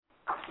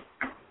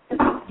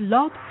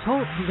Blog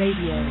Talk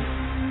Radio.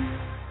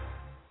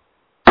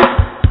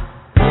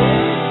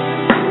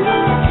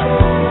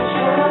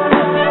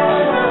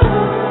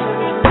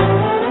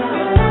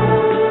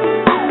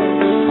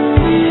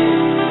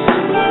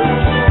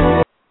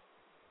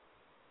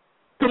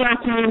 Good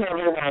afternoon,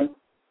 everyone.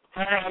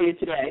 How are you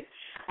today?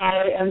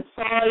 I am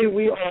sorry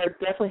we are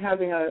definitely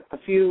having a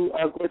few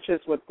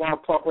glitches with Blog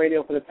Talk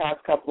Radio for the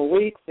past couple of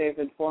weeks. They've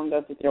informed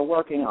us that they're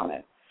working on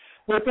it.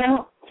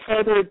 Without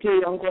further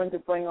ado, I'm going to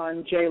bring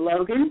on Jay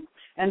Logan.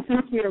 And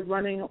since we are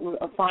running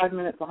a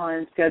 5-minute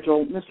behind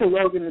schedule, Mr.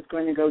 Logan is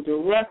going to go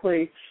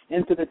directly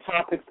into the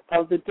topics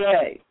of the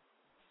day.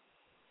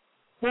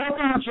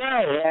 Welcome,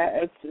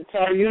 Jay. It's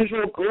our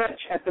usual glitch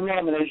at the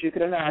moment, as you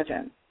can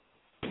imagine.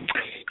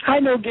 I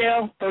know,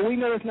 Gail, but we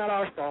know it's not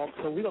our fault,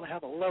 so we're going to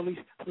have a lovely,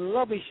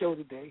 lovely show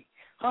today.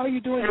 How are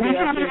you doing today?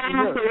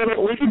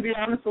 We can be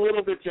honest a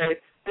little bit, Jay.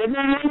 There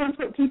have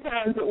been 2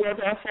 times it was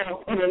our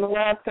fault, and in the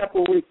last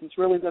couple of weeks, it's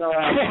really been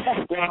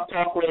around Blog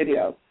Talk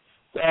Radio.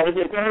 So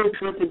it's very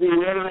good to be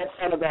really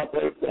upset about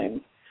those things.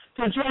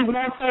 So, Jay,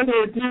 without further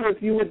ado,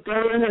 if you would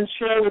go in and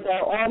share with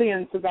our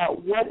audience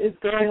about what is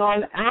going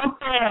on out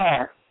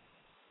there.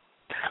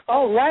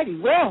 All righty.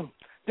 Well,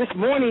 this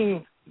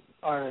morning,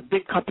 our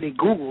big company,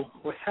 Google,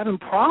 was having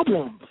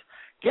problems.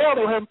 Gail,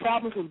 they were having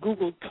problems with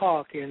Google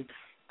Talk, and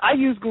I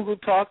use Google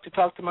Talk to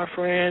talk to my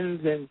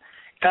friends and,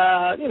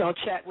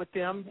 chat with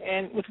them.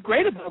 And what's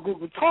great about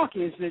Google Talk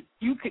is that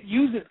you could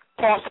use it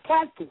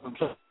cross-platform.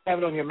 So have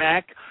it on your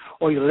Mac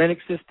or your Linux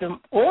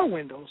system or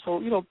Windows.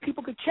 So,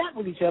 people could chat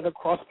with each other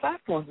across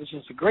platforms, which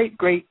is a great,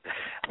 great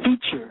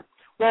feature.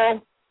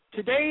 Well,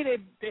 today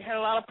they had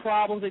a lot of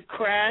problems. It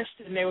crashed,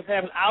 and they were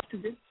having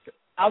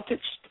outage,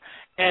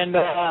 and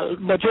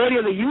majority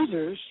of the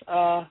users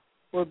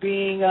were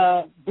being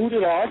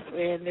booted off,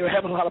 and they were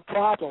having a lot of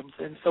problems.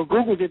 And so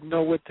Google didn't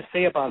know what to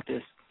say about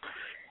this.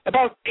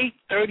 About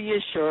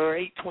 8:30-ish or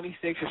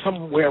 8:26 or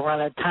somewhere around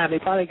that time, they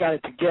finally got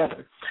it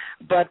together.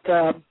 But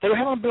they were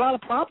having a lot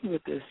of problems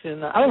with this.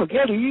 And I don't know,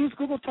 Gail, do you use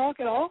Google Talk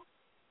at all?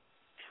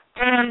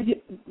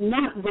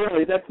 Not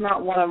really. That's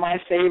not one of my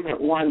favorite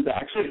ones,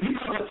 actually, to be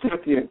honest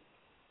with you.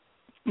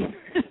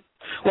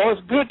 Well,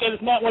 it's good that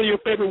it's not one of your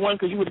favorite ones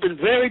because you would have been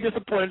very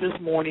disappointed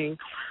this morning,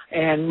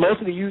 and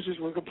most of the users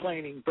were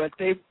complaining. But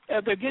they're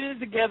getting it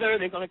together.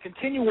 They're going to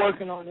continue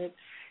working on it,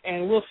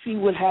 and we'll see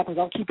what happens.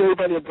 I'll keep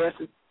everybody abreast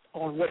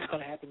on what's going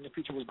to happen in the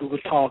future with Google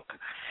Talk.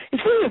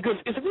 It's really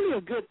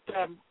a good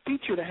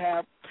feature to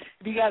have.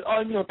 If you got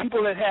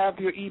people that have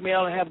your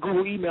email and have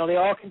Google email, they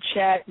all can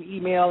chat and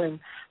email and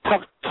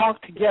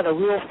talk together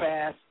real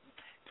fast.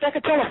 It's like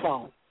a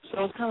telephone,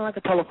 so it's kind of like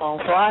a telephone.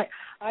 So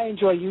I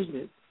enjoy using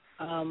it.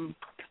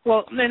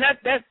 Well, then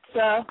that's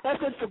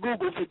it for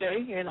Google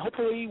today, and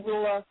hopefully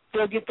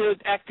they'll get their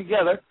act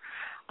together.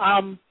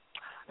 The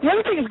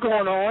other thing that's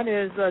going on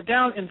is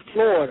down in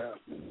Florida,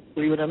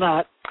 believe it or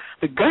not,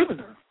 the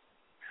governor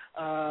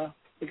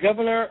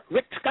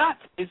Rick Scott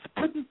is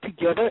putting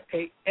together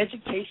a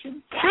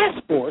education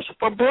task force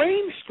for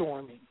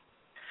brainstorming.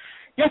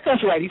 Yes,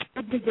 that's right. He's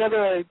putting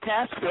together a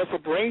task force for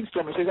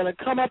brainstorming. So they're going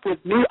to come up with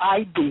new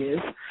ideas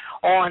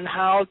on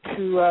how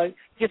to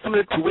get some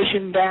of the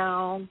tuition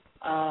down,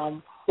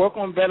 work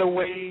on better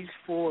ways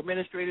for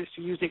administrators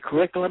to use their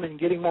curriculum and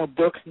getting more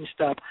books and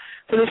stuff.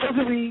 So they're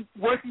supposed to be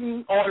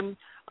working on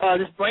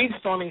this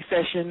brainstorming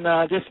session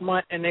this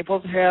month, and they're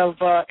supposed to have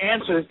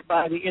answers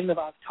by the end of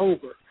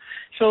October.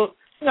 So,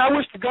 I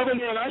wish the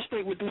government in our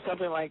state would do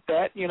something like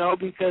that,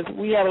 because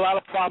we have a lot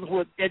of problems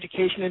with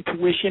education and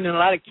tuition, and a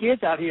lot of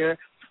kids out here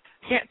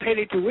can't pay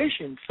their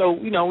tuition. So,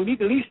 we need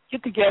to at least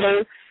get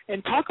together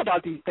and talk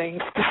about these things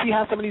to see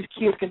how some of these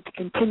kids can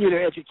continue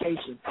their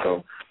education.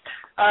 So,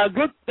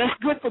 that's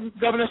good for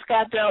Governor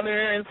Scott down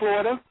there in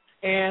Florida,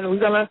 and we're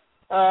going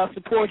to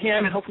support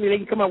him, and hopefully they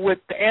can come up with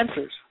the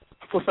answers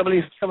for some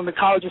of the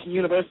colleges and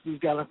universities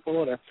down in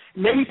Florida.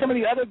 Maybe some of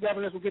the other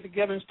governors will get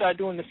together and start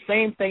doing the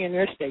same thing in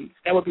their states.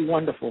 That would be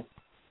wonderful.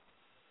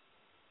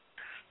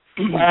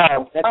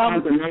 Wow, that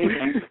sounds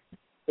amazing.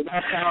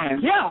 About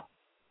time. Yeah.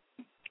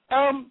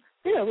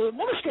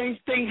 Another strange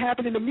thing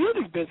happened in the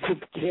music business,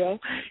 Gail,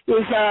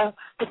 is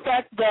the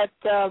fact that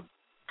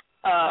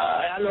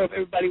I don't know if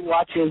everybody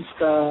watches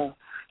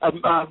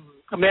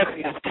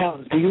America's Got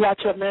Talent. Do you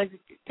watch America's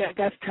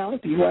Got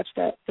Talent? Do you watch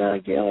that,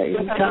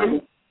 Gail?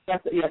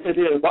 Yes, I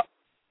do.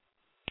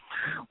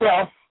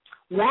 Well,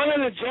 one of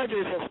the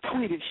judges has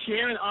tweeted,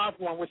 Sharon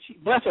Osbourne, which,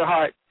 bless her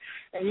heart,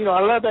 and, I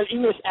love that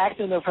English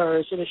accent of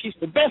hers, and she's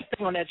the best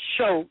thing on that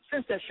show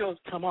since that show has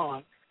come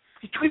on.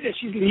 She tweeted that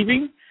she's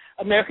leaving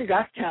America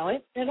Got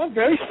Talent, and I'm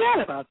very sad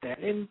about that.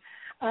 And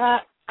I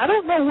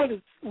don't know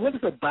what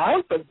it's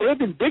about, but they've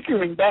been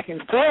bickering back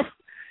and forth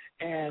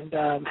and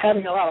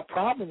having a lot of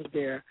problems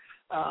there.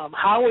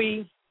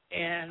 Howie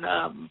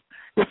and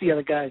what's the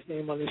other guy's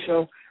name on the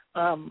show?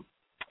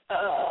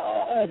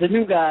 The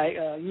new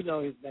guy, you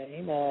know his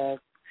name. Well,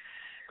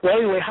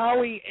 anyway,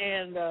 Howie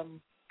and I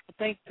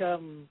think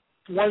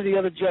one of the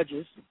other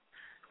judges,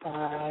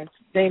 his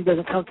name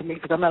doesn't come to me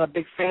because I'm not a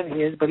big fan of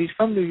his, but he's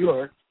from New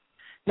York.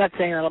 Not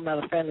saying that I'm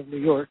not a fan of New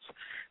York's,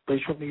 but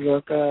he's from New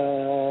York.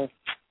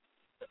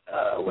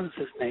 What is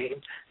his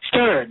name?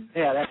 Stern.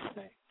 Yeah, that's his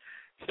name.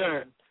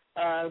 Stern.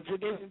 So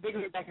they've been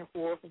bickering back and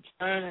forth, and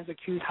Stern has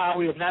accused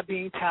Howie of not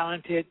being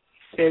talented.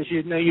 Says,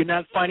 you know, you're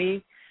not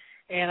funny.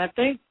 And I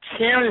think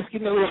Sharon is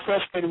getting a little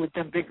frustrated with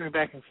them bickering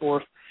back and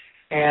forth.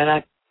 And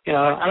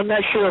I'm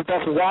not sure if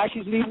that's why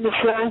she's leaving the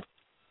show,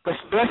 but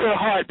bless her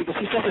heart, because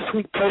she's such a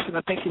sweet person.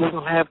 I think she don't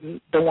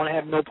want to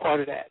have no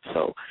part of that.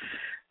 So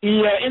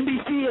the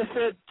NBC has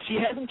said she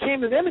hasn't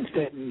came to them and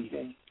said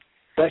anything,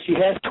 but she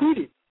has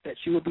tweeted that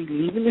she will be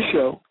leaving the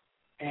show,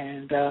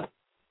 and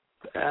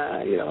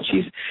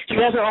she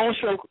has her own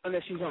show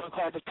that she's on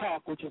called The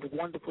Talk, which is a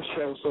wonderful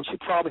show. So she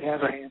probably has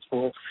her hands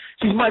full.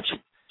 She's much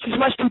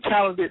too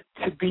talented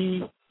to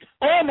be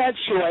on that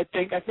show. I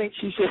think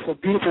she's just a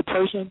beautiful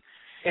person,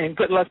 and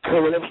good luck to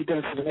her whatever she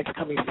does for the next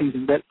coming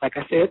season. But like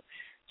I said,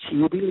 she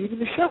will be leaving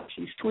the show.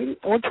 She's tweeted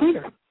on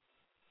Twitter.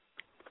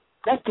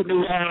 That's the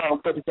news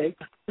for the day.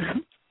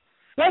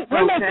 One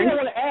more thing I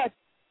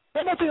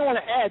want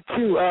to add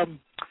too.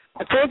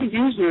 I told the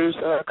users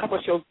a couple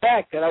of shows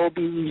back that I will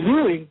be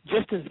reviewing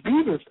Justin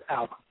Bieber's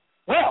album.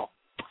 Well,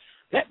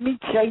 let me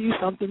tell you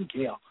something,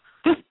 Gail.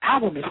 This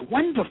album is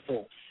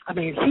wonderful. I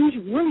mean,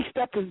 he's really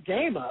stepped his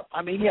game up.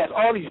 I mean, he has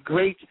all these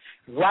great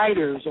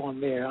writers on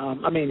there.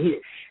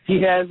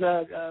 He has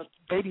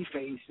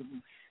Babyface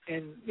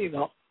and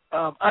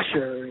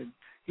Usher, and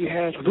he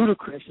has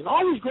Ludacris, and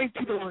all these great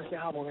people on this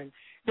album. And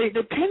they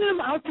pin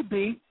him out to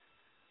be,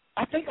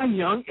 I think, a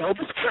young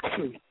Elvis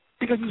Presley,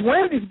 because he's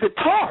wearing his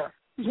guitar.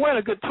 He's wearing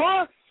a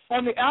guitar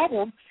on the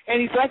album,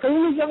 and he's like a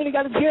little young, and he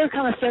got his hair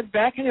kind of set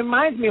back, and it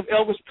reminds me of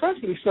Elvis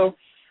Presley. So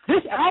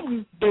this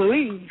album,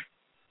 believe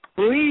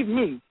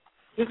me,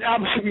 this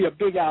album should be a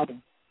big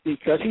album,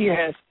 because he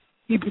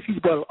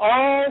brought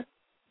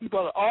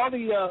all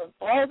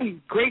the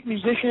great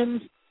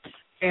musicians,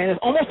 and it's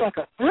almost like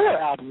a thriller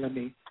album to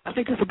me. I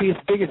think this will be his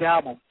biggest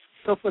album.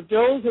 So for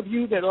those of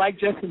you that like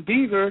Justin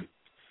Bieber,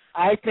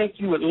 I think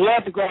you would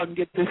love to go out and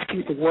get this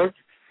piece of work.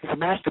 It's a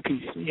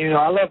masterpiece.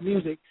 I love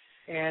music.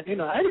 And,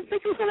 I didn't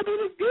think it was going to be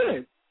this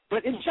good.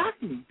 But it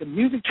shocked me. The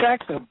music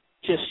tracks are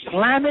just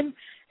slamming,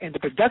 and the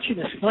production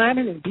is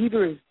slamming, and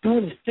Bieber is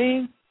doing his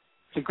thing.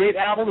 It's a great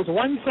album. There's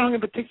one song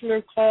in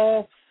particular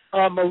called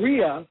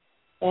Maria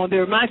on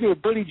there. It reminds me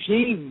of Billie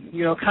Jean,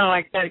 kind of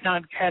like that. It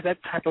kind of has that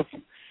type of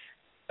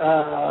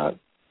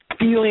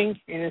feeling,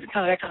 and it's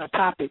kind of that kind of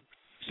topic.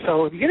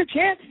 So if you get a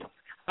chance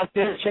out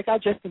there, check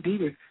out Justin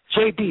Bieber.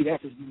 JB,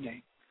 that's his new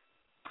name.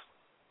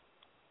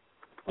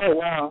 Oh,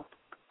 wow.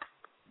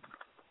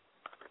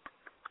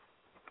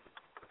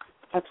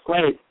 That's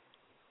great.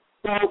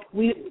 Well,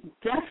 we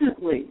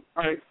definitely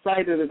are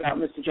excited about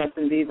Mr.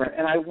 Justin Bieber,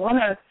 and I want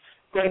to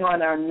bring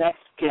on our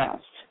next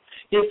guest.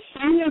 It's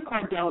Yesenia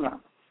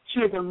Cardona. She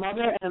is a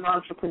mother and an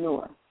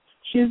entrepreneur.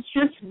 She's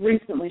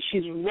right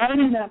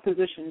in that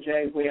position,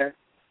 Jay, where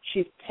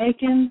she's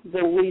taken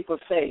the leap of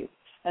faith,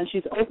 and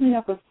she's opening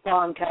up a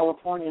spa in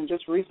California and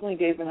just recently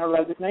gave in her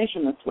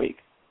resignation this week.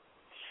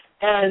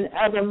 And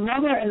as a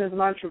mother and as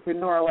an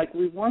entrepreneur,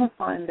 we want to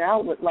find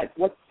out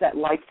what's that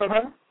like for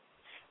her,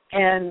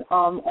 and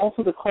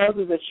also the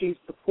causes that she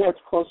supports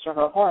close to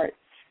her heart.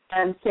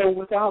 And so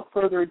without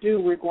further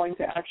ado, we're going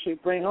to actually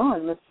bring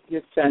on Ms.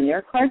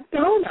 Yesenia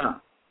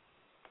Cardona.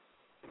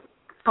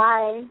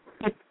 Hi.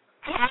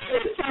 Hi,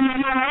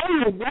 Yesenia. How are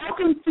you?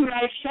 Welcome to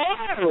our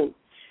show.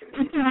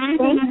 It's amazing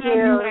Thank to have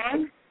you.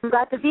 on. I'm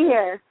glad to be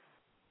here.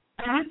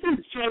 This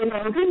is Jay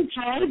Logan.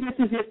 Jay, this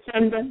is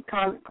Yesenia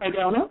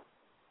Cardona.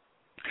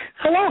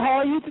 Hello, how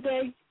are you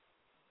today?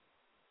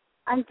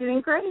 I'm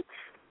doing great.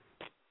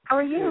 How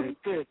are you?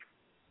 Good.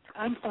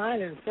 I'm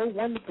fine, and it's so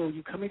wonderful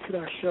you coming to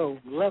our show.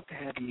 Love to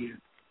have you here.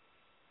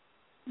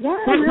 Yeah,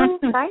 I'm really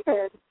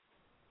excited.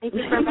 Thank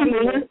you for inviting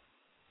me.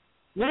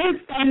 We're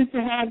excited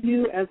to have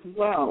you as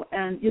well.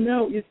 And,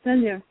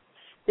 Yesenia,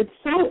 it's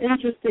so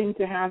interesting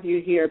to have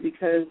you here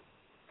because,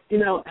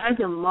 as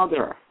a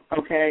mother,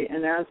 okay,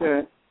 and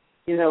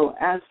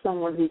as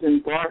someone who's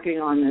embarking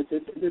on this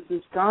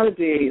has got to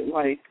be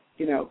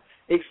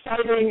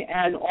exciting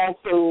and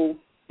also,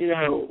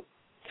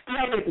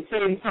 scary at the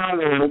same time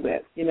a little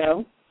bit,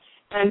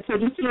 And so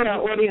just to let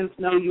our audience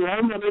know, you are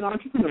a mother and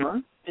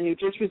entrepreneur, and you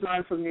just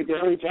resigned from your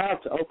daily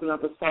job to open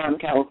up a spa in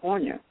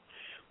California.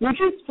 Would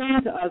you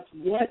explain to us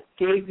what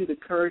gave you the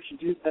courage to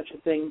do such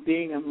a thing,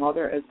 being a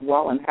mother as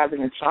well and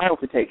having a child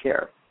to take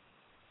care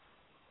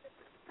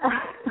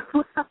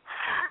of?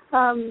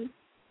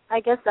 I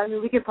guess,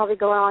 we could probably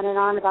go on and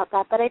on about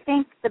that, but I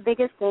think the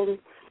biggest thing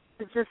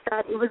is just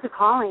that it was a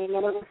calling,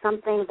 and it was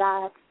something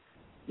that,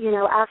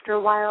 after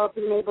a while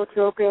being able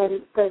to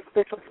open the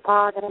spiritual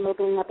spa that I'm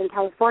opening up in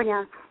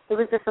California, it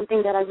was just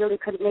something that I really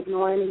couldn't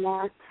ignore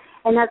anymore.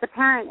 And as a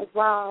parent as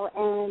well,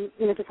 and,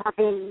 just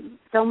having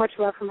so much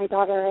love for my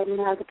daughter, and,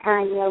 as a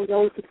parent, you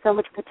always see so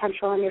much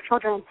potential in your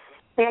children.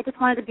 So I just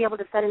wanted to be able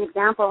to set an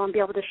example and be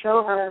able to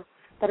show her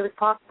that it was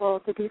possible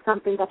to do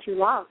something that you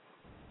love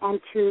and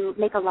to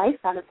make a life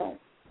out of it.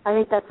 I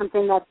think that's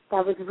something that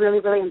was really,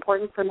 really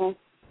important for me.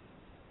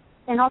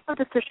 And also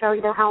just to show,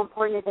 how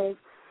important it is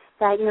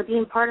that,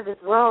 being part of this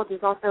world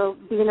is also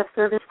being of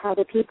service to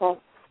other people.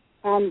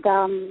 And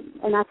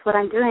that's what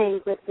I'm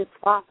doing with this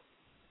spa.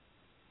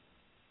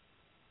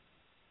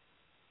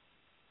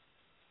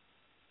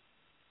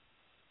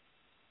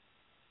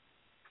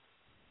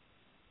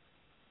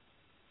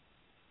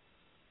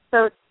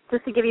 So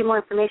just to give you more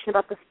information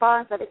about the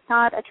spa, that it's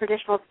not a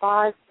traditional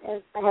spa,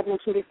 as I had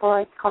mentioned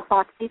before. It's called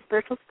Foxy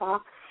Spiritual Spa,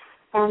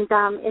 and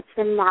it's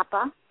in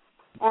Napa.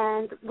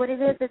 And what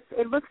it is,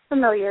 it looks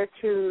familiar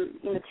to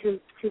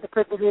the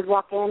person who would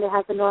walk in. It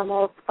has a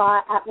normal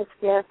spa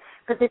atmosphere,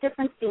 but the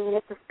difference being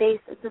it's a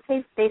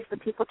safe space for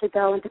people to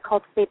go and to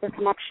cultivate their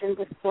connection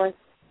with Source.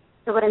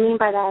 So what I mean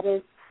by that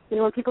is,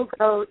 when people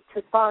go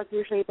to spas,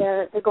 usually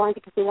they're going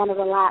because they want to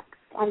relax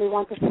and they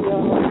want to feel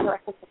a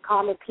sense of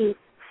calm and peace.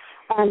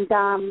 And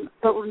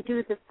but what we do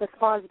is the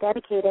spa is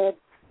dedicated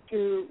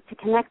to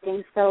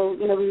connecting. So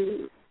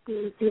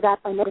we do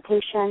that by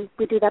meditation.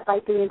 We do that by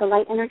doing the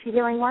light energy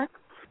healing work,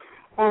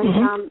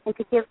 and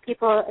to give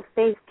people a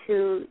space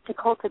to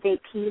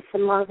cultivate peace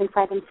and love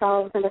inside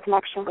themselves and the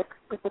connection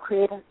with the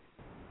Creator.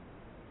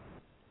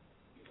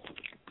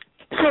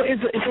 So is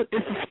the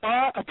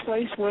spa a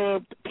place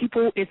where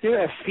people? Is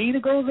there a fee to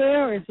go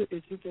there, or is it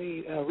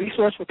a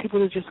resource for people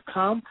to just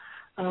come?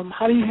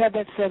 How do you have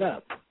that set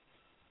up?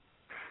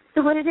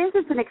 So what it is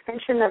an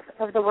extension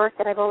of the work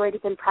that I've already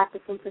been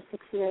practicing for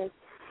 6 years.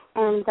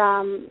 And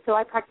so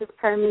I practice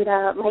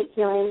Paramita light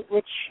healing,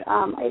 which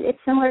it's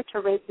similar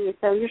to Reiki.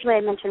 So usually I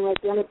mention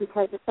Reiki only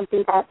because it's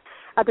something that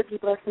other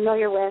people are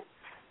familiar with.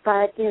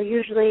 But,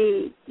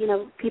 usually,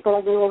 people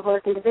are doing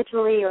work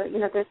individually, or,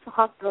 there's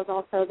hospitals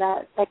also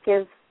that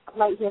give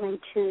light healing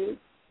to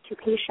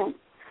patients.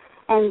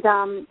 And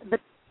but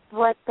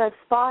what the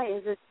spa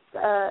is,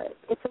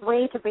 it's a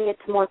way to bring it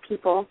to more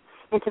people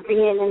and to bring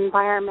in an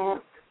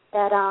environment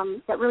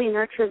that really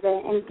nurtures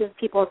it and gives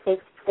people a safe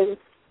space,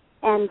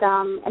 and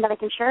that I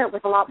can share it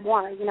with a lot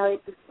more.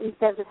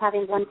 Instead of just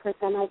having one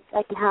person,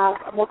 I can have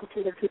a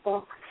multitude of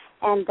people,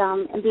 and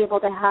be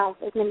able to have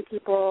as many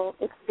people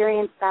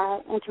experience that,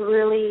 and to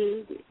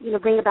really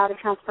bring about a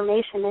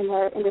transformation in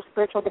their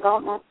spiritual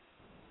development.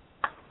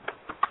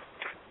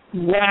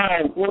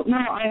 Wow. Well,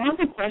 now I have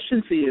a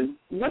question for you.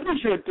 What does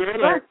your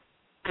daughter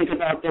think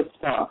about this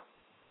spa?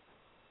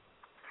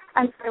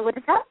 I'm sorry, what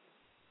is that?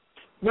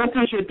 What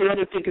does your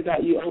daughter think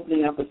about you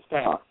opening up a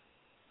spa?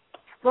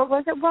 What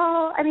was it?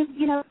 Well, I mean,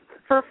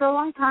 for a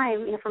long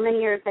time, for many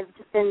years, I've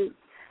just been,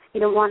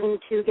 wanting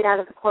to get out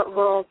of the corporate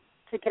world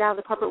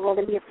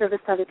and be of service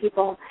to other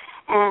people.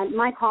 And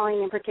my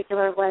calling in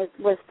particular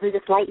was through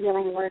this light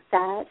healing work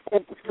that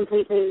it's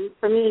completely,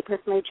 for me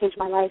personally, changed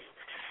my life.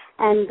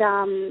 And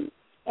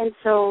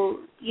so,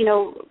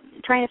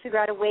 trying to figure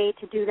out a way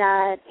to do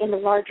that in a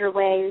larger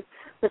way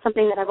was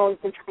something that I've always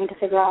been trying to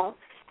figure out.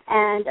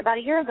 And about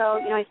a year ago,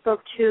 I spoke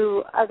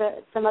to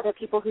some other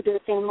people who do the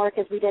same work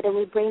as we did, and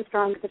we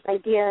brainstormed this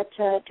idea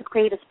to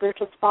create a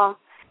spiritual spa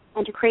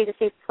and to create a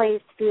safe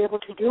place to be able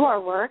to do our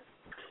work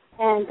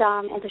and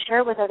to share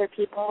it with other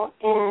people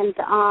and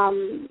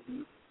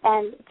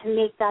to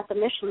make that the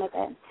mission of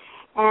it.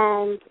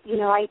 And,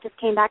 I just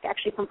came back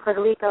actually from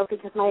Puerto Rico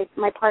because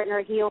my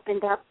partner, he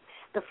opened up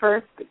the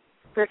first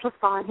spiritual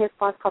spa, and his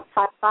spa is called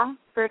Satva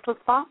Spiritual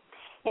Spa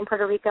in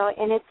Puerto Rico,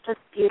 and it's just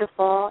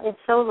beautiful. It's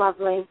so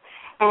lovely.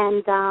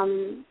 And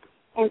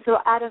so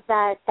out of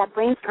that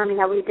brainstorming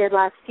that we did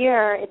last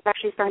year, it's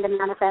actually starting to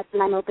manifest,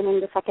 and I'm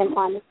opening the second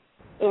one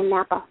in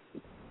Napa.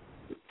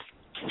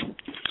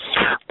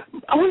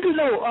 I want to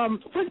know,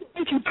 what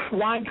made you pick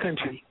wine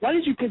country? Why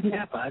did you pick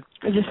Napa?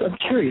 I'm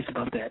curious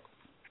about that.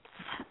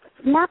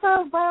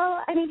 Napa,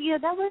 well, I mean,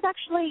 that was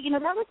actually,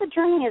 that was a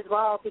journey as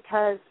well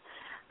because,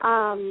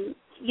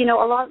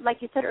 a lot, like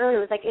you said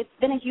earlier, it's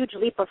been a huge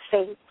leap of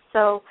faith.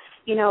 So,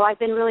 I've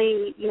been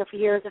really, for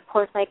years, of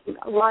course, like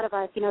a lot of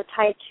us,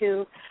 tied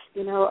to,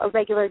 a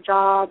regular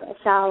job, a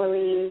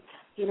salary,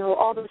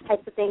 all those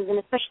types of things. And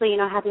especially,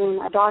 having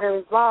a daughter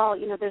as well,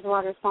 there's a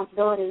lot of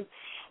responsibility.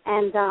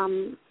 And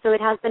so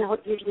it has been a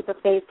huge leap of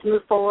faith to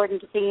move forward and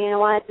to say,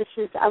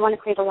 I want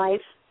to create a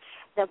life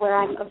where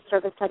I'm of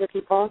service to other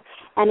people.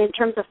 And in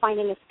terms of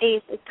finding a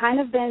space, it's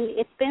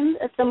been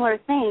a similar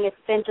thing. It's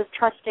been just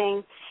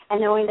trusting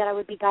and knowing that I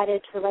would be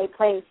guided to the right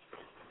place.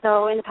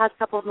 So in the past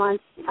couple of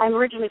months, I'm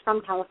originally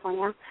from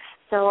California,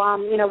 so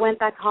went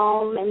back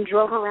home and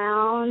drove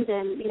around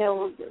and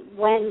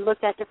went and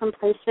looked at different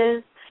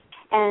places,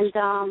 and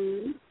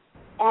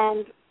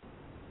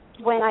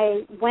when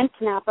I went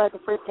to Napa the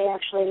first day,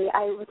 actually,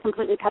 I was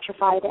completely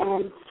petrified,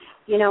 and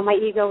my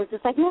ego was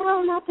just like,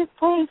 no, not this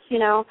place,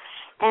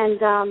 and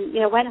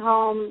went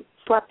home,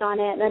 slept on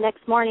it, and the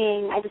next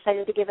morning I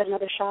decided to give it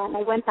another shot, and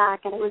I went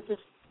back, and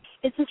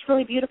it's just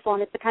really beautiful,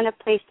 and it's the kind of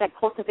place that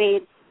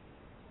cultivates.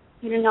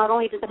 Not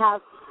only does it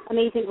have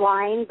amazing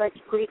wine, but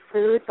great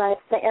food, but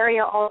the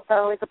area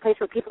also is a place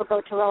where people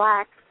go to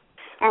relax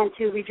and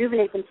to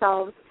rejuvenate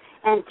themselves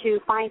and to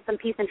find some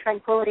peace and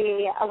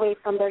tranquility away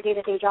from their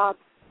day-to-day jobs.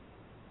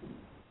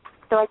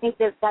 So I think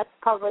that's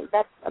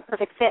a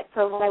perfect fit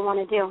for what I want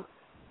to do.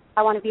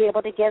 I want to be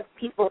able to give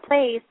people a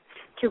place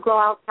to go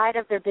outside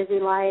of their busy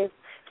lives,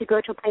 to go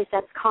to a place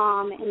that's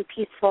calm and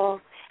peaceful,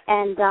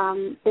 and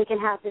they can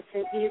have this,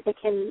 they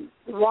can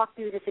walk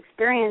through this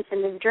experience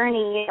and this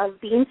journey of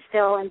being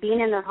still and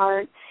being in their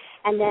heart,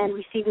 and then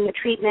receiving a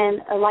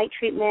treatment, a light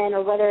treatment,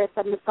 or whether it's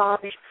a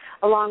massage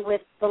along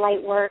with the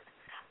light work,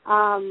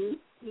 and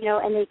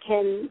they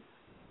can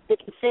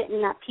sit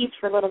in that peace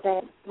for a little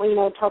bit,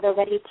 until they're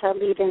ready to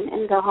leave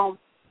and go home.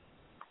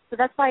 So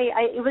that's why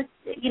it was,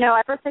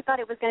 at first I thought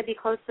it was going to be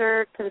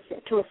closer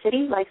to a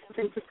city like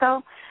San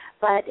Francisco,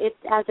 but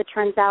as it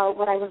turns out,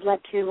 what I was led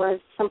to was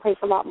someplace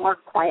a lot more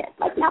quiet,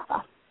 like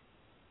Napa.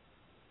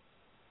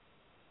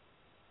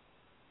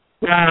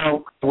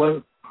 Wow.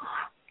 Well,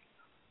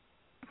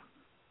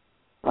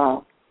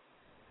 Wow.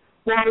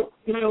 Well,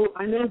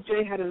 I know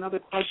Jay had another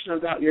question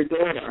about your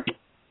daughter.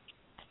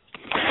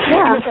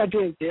 Yeah. Yes, I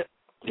did.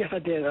 Yes, I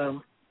did.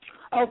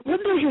 What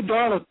does your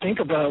daughter think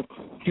about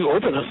you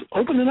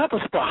opening up a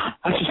spa?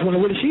 I just wonder,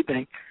 what does she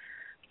think?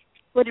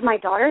 What did my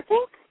daughter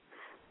think?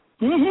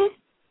 Mm-hmm.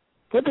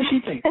 What does she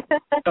think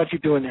about you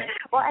doing that?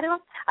 Well, I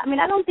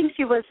don't think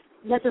she was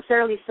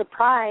necessarily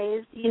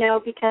surprised,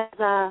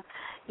 because,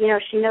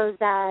 she knows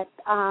that,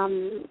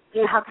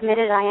 how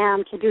committed I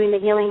am to doing the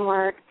healing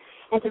work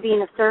and to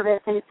being of service,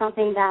 and it's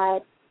something that,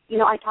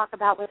 I talk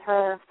about with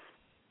her,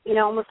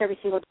 almost every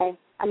single day.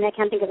 I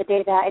can't think of a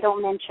day that I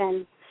don't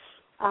mention,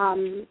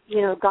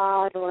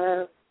 God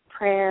or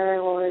prayer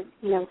or,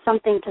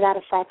 something to that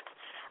effect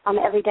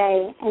every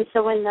day. And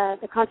so when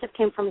the concept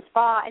came from a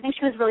spa, I think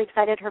she was really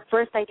excited. Her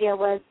first idea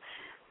was,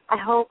 I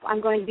hope I'm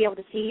going to be able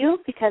to see you,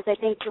 because I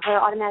think her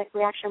automatic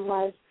reaction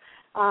was,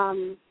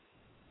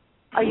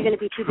 are you going to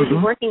be too busy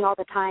working all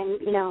the time?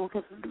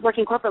 Because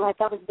working corporate life,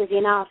 that was busy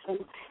enough, and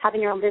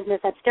having your own business,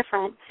 that's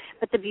different.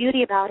 But the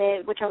beauty about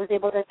it, which I was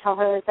able to tell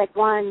her, is like,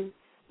 one,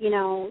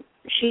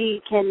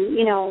 she can,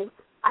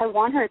 I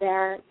want her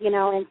there,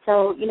 and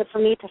so, for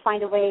me to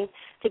find a way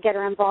to get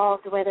her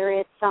involved, whether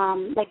it's,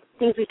 like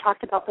things we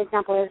talked about, for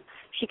example, is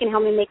she can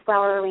help me make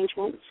flower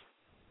arrangements,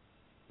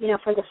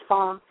 for the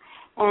spa.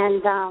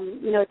 And,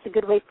 it's a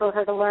good way for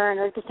her to learn,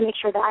 or just to make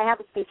sure that I have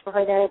a space for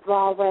her there as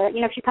well, where,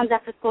 if she comes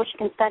after school, she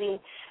can study.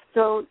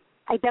 So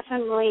I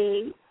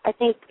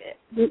think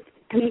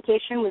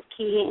communication was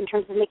key in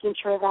terms of making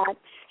sure that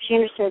she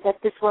understood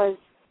that this was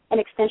an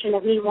extension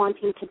of me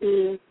wanting to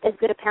be as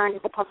good a parent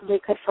as I possibly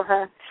could for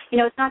her.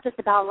 It's not just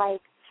about,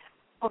 like,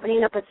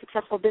 opening up a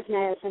successful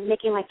business and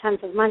making, like, tons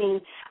of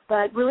money,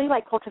 but really,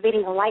 like,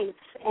 cultivating a life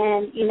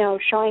and,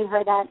 showing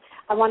her that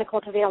I want to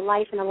cultivate a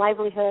life and a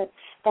livelihood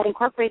that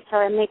incorporates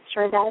her and makes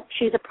sure that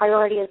she's a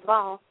priority as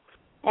well.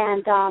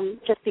 And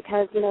just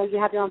because, you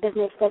have your own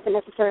business doesn't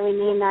necessarily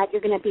mean that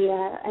you're going to be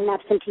an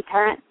absentee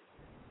parent.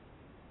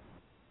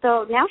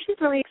 So now she's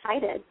really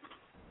excited.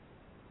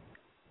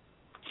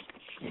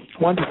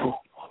 Wonderful.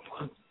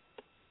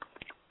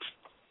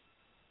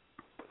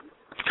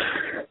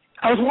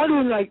 I was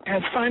wondering,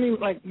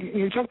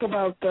 you talked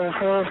about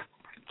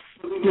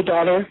your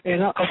daughter,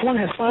 and I was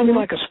wondering, has finding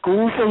like a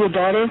school for your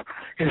daughter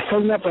and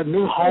setting up a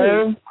new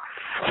home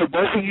for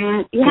both of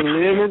you to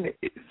live in,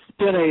 it's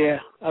been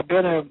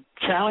a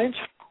challenge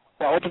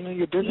for opening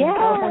your business in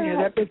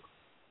California.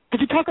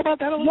 Could you talk about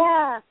that a little?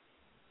 Yeah.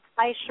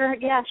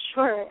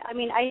 Sure.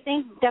 I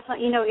think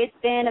definitely, it's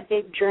been a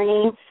big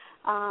journey.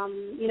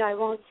 I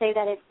won't say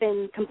that it's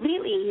been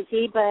completely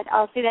easy, but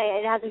I'll say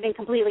that it hasn't been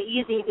completely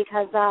easy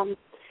because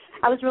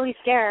I was really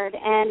scared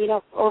and,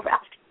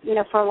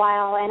 for a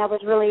while, and I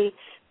was really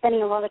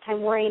spending a lot of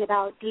time worrying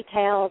about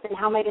details and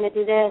how am I going to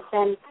do this,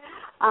 and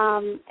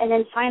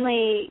then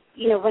finally,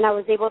 when I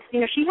was able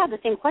to, she had the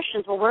same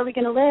questions. Well, where are we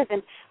going to live,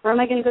 and where am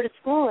I going to go to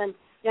school, and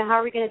how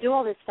are we going to do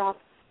all this stuff?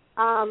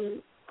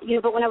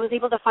 But when I was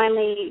able to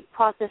finally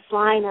cross this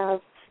line of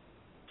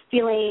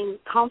feeling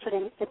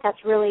confident that that's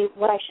really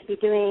what I should be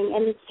doing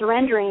and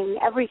surrendering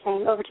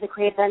everything over to the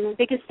Creator. And the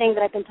biggest thing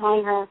that I've been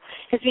telling her,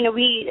 because, just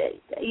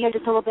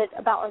a little bit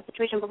about our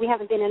situation, but we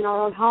haven't been in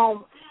our own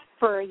home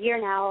for a year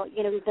now.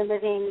 We've been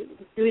living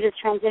through this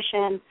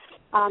transition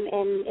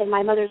in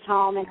my mother's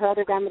home and her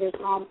other grandmother's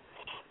home.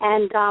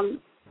 And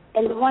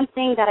the one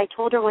thing that I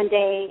told her one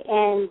day,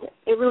 and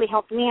it really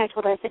helped me, I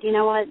told her, I said, you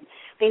know what,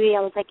 baby,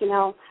 I was like, I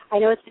know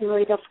it's been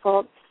really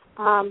difficult,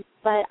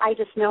 but I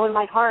just know in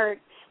my heart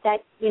that,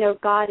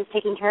 God is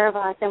taking care of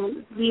us,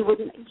 and He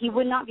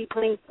would not be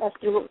putting us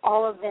through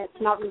all of this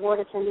to not reward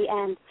us in the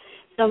end.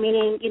 So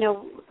meaning,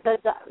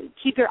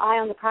 keep your eye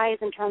on the prize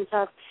in terms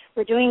of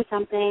we're doing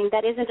something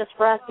that isn't just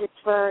for us, but it's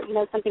for,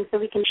 something so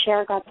we can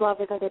share God's love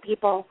with other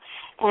people.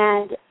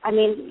 And,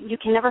 you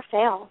can never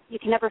fail. You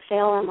can never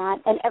fail on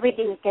that, and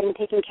everything is getting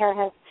taken care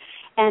of.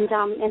 And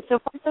so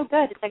far, so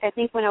good. It's like I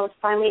think when I was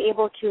finally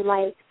able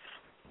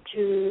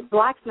to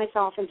relax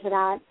myself into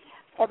that,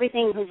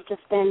 everything has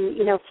just been,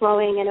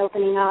 flowing and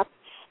opening up.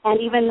 And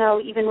even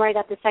right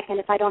at the second,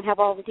 if I don't have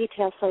all the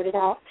details sorted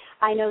out,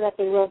 I know that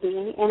they will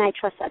be, and I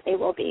trust that they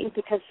will be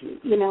because,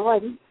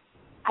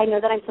 I know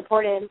that I'm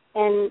supported,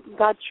 and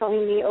God's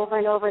showing me over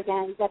and over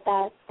again that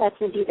that's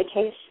indeed the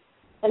case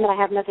and that I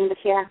have nothing to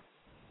fear.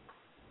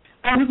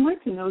 I would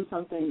like to know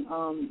something,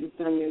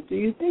 Yesenia. Do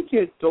you think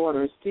your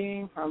daughter,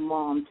 seeing her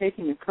mom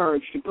taking the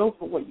courage to go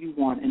for what you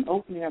want and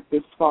opening up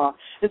this spa,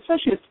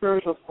 especially a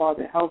spiritual spa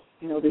that helps,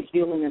 the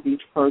healing of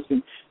each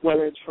person,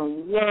 whether it's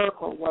from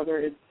work or whether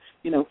it's,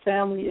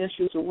 family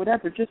issues or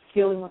whatever, just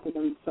healing within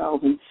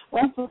themselves and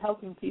also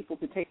helping people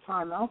to take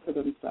time out for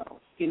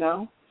themselves,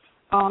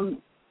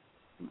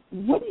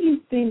 what do you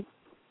think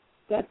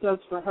that does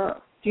for her?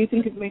 Do you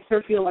think it makes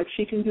her feel like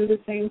she can do the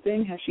same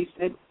thing? Has she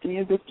said any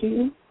of this to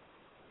you?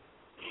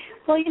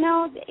 Well,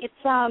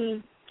 it's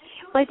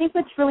I think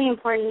what's really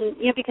important,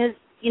 because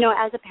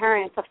as a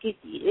parent, at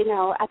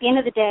the end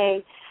of the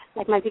day,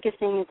 like my biggest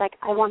thing is like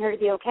I want her to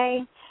be okay.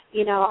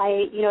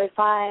 If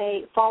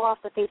I fall off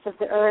the face of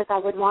the earth, I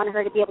would want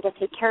her to be able to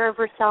take care of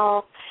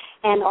herself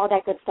and all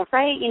that good stuff,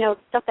 right?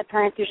 Stuff that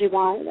parents usually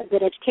want: a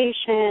good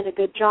education, a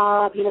good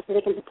job, so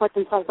they can support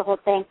themselves, the whole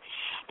thing.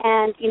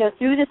 And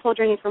through this whole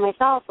journey for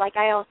myself, like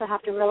I also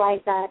have to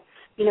realize that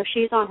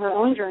she's on her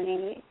own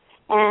journey.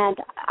 And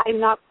I'm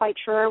not quite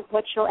sure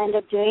what she'll end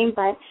up doing,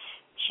 but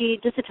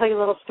just to tell you a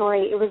little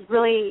story, it was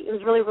really,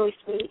 really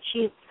sweet.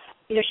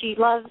 She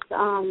loves,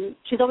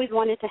 she's always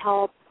wanted to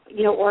help,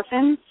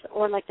 orphans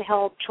or like to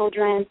help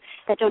children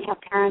that don't have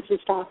parents and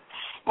stuff.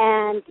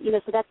 And,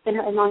 so that's been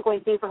an ongoing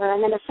thing for her.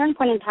 And then at a certain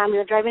point in time, we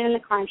were driving in the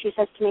car and she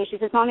says to me,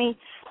 Mommy,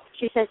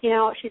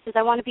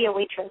 I want to be a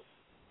waitress.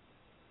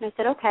 And I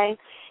said, okay.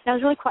 And I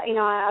was really quiet,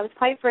 I was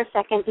quiet for a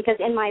second because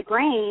in my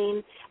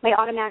brain, my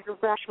automatic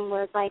regression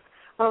was like,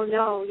 oh,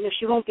 no,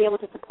 she won't be able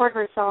to support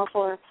herself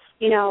or,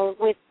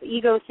 with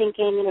ego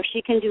thinking,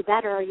 she can do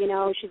better,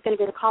 she's going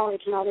to go to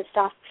college and all this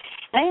stuff.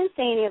 And I didn't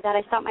say any of that.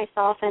 I stopped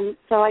myself. And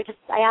so I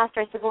asked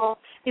her, I said, well,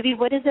 baby,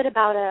 what is it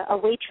about a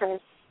waitress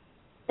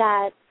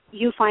that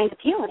you find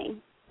appealing?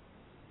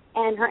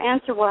 And her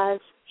answer was,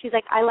 she's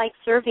like, I like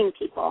serving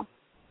people.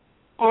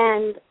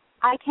 And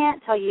I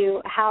can't tell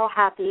you how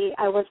happy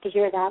I was to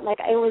hear that. Like,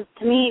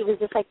 to me, it was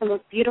just like the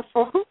most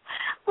beautiful,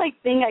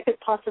 thing I could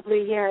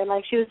possibly hear.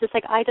 Like, she was just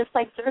like, I just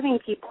like serving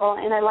people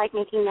and I like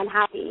making them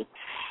happy.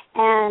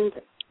 And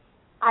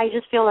I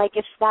just feel like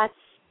if that's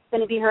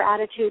going to be her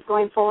attitude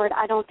going forward,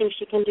 I don't think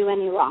she can do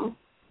any wrong.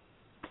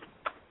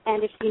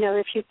 And if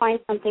she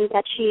finds something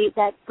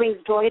that brings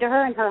joy to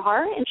her in her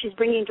heart and she's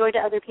bringing joy to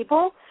other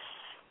people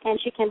and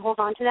she can hold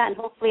on to that and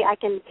hopefully I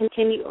can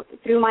continue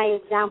through my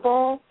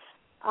example,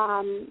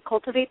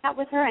 cultivate that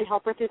with her and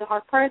help her through the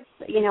hard parts,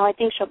 I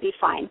think she'll be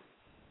fine.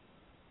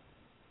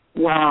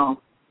 Wow,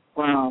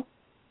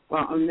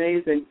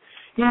 amazing.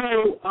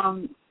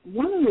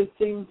 One of the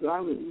things I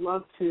would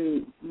love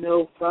to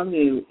know from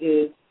you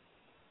is,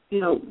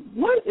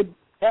 what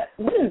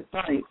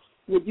advice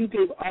would you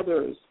give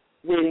others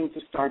waiting to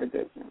start a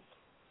business?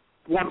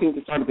 Wanting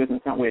to start a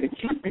business, not waiting.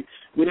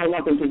 We don't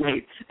want them to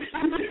wait.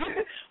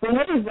 But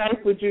what advice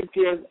would you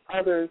give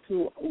others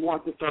who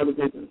want to start a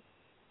business?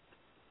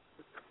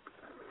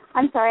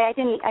 I'm sorry, I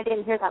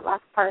didn't hear that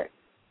last part.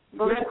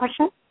 What was the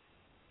question?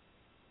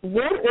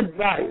 What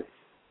advice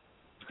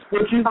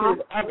would you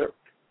give others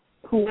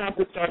who want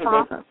to start a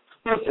business?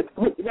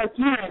 Like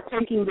you are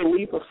taking the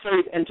leap of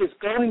faith and just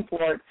going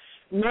for it,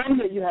 knowing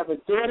that you have a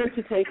daughter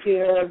to take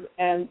care of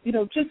and,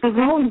 just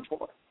going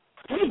for it.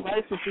 What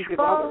advice would you give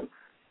others?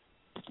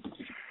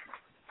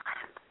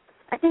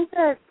 I think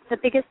the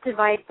biggest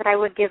advice that I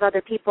would give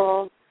other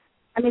people,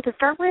 to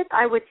start with,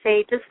 I would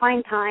say just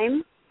find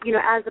time,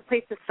 as a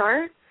place to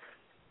start,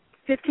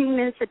 15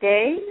 minutes a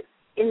day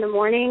in the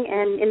morning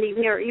and in the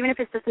evening, or even if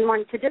it's just in the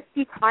morning, to just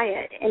be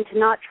quiet and to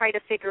not try to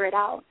figure it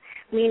out.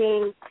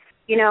 Meaning,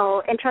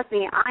 and trust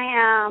me,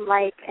 I am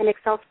like an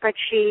Excel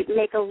spreadsheet,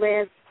 make a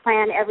list,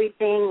 plan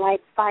everything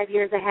like 5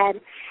 years ahead.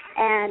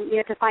 And,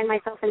 to find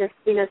myself in this,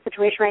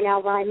 situation right now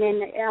where I'm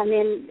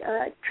in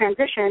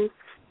transition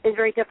is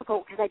very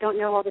difficult because I don't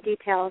know all the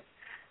details.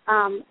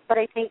 But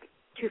I think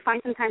to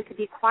find some time to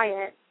be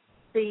quiet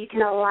so you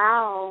can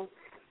allow,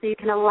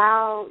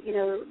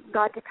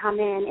 God to come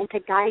in and to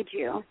guide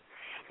you.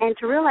 And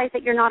to realize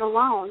that you're not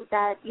alone,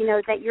 that,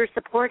 that you're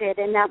supported,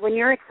 and that when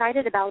you're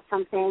excited about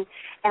something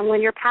and when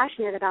you're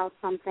passionate about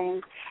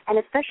something, and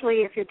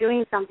especially if you're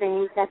doing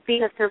something that's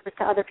being of service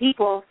to other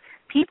people,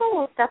 people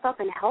will step up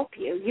and help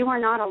you. You are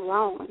not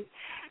alone.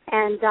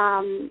 And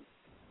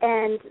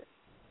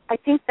I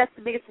think that's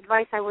the biggest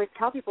advice I would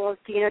tell people is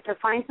to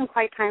find some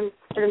quiet time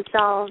for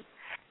themselves,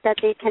 that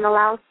they can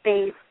allow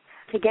space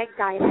to get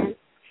guidance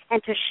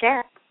and to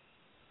share.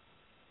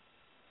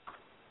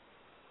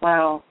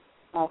 Wow.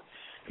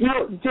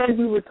 Jay,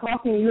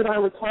 you and I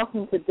were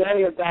talking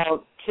today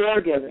about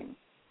caregiving,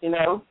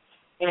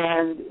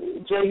 and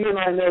Jay, you and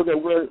I know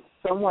that we're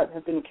somewhat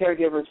have been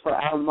caregivers for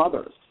our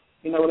mothers,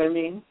 you know what I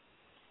mean?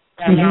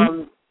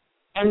 And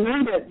I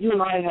know that you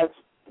and I have,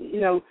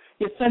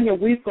 Yesenia,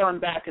 we've gone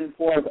back and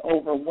forth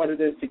over what it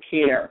is to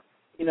care,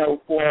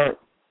 for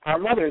our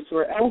mothers who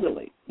are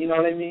elderly, you know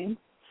what I mean?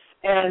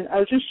 And I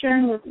was just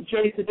sharing with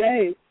Jay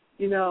today,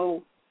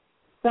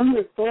 some of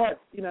the thoughts,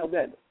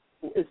 that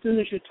as soon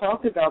as you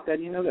talked about that,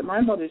 that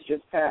my mother's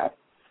just passed.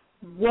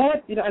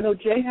 I know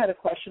Jay had a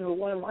question, but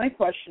one of my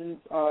questions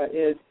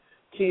is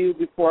to you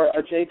before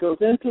Jay goes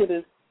into it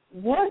is,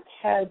 what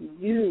had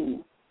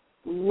you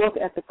look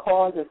at the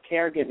cause of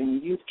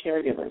caregiving, youth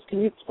caregivers?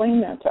 Can you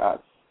explain that to us?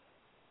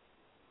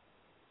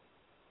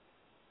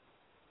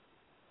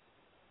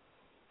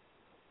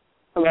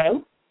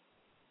 Hello?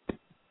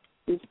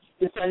 Is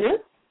that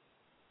it?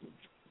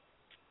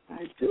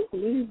 I do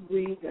believe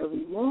we have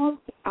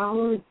lost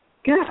our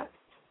guest.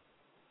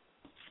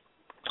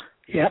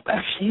 Yep,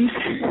 she's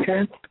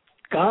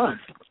gone.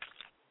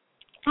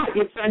 Hi,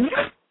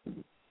 Yesenia?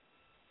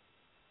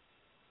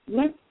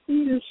 Let's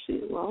see if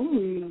she,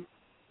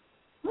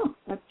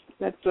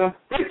 that's a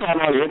great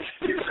audience.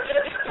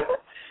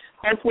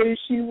 Hopefully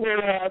she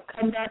will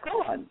come back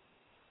on.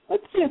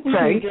 Let's see if we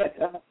can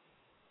get,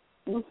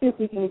 let's see if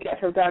we can get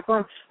her back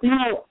on. You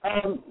know,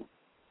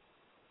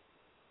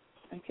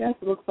 I guess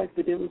it looks like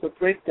there was a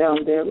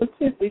breakdown there. Let's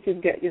see if we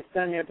can get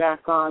Yesenia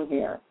back on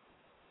here.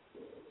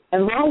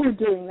 And while we're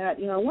doing that,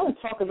 you know, I want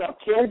to talk about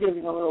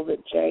caregiving a little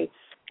bit, Jay.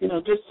 You know,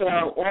 just so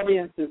our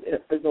audience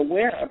is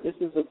aware of. This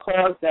is a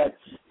cause that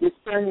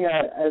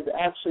Yesenia is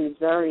actually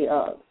very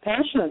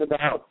passionate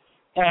about.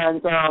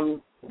 And,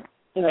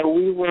 you know,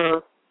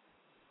 was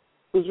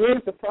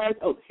really surprised.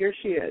 Oh, here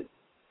she is.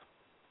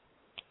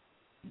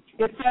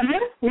 Yesenia,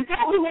 we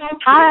thought we lost you.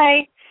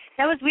 Hi.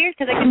 That was weird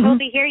because I could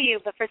totally hear you,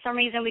 but for some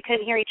reason we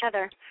couldn't hear each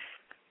other.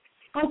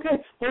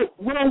 Okay. Well,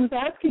 what I was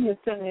asking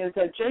Yesenia is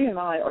that Jay and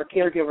I are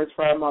caregivers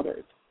for our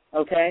mothers.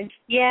 Okay.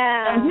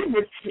 Yeah.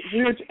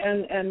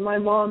 And my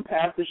mom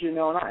passed, as you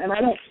know, and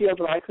I don't feel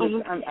that I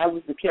could. I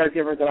was the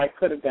caregiver that I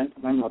could have been to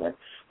my mother.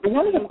 But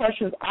one of the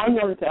questions I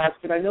wanted to ask,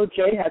 and I know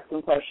Jay had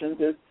some questions,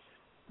 is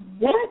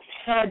what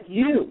had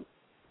you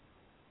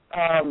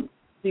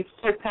be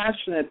so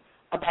passionate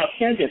about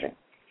caregiving?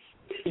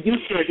 Youth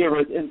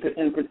caregivers in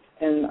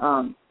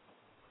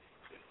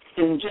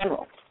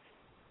general.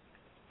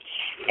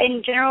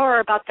 In general, or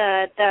about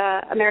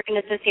the American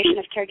Association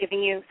of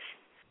Caregiving Youth?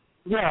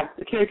 Yeah,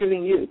 the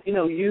caregiving youth. You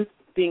know, youth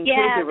being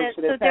caregivers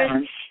for their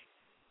parents.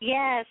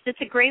 Yes, it's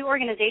a great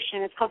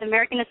organization. It's called the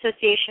American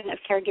Association of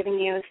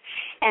Caregiving Youth.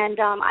 And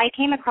I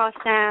came across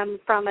them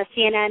from a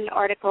CNN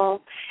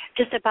article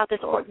just about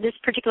this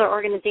particular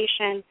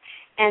organization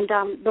and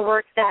the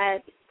work that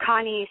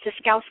Connie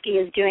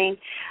Siskowski is doing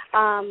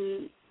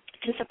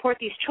to support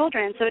these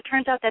children. So it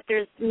turns out that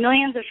there's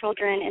millions of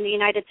children in the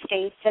United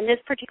States, and this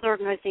particular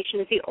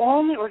organization is the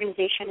only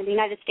organization in the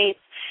United States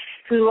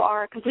who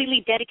are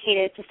completely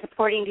dedicated to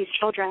supporting these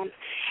children.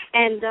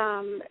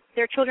 And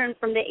they're children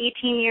from the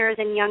 18 years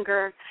and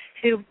younger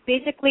who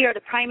basically are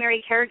the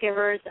primary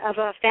caregivers of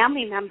a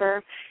family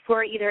member who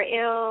are either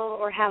ill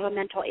or have a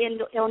mental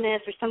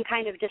illness or some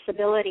kind of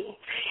disability.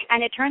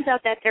 And it turns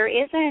out that there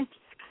isn't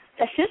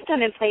a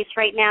system in place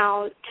right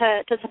now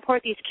to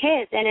support these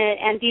kids,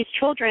 and these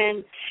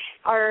children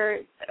are,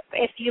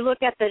 if you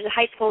look at the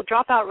high school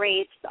dropout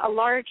rates, a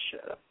large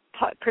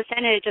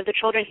percentage of the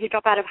children who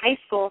drop out of high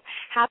school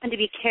happen to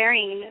be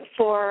caring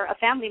for a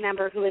family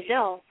member who is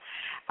ill.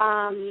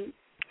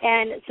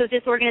 And so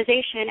this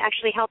organization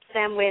actually helps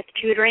them with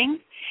tutoring.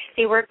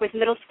 They work with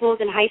middle schools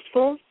and high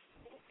schools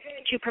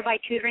to provide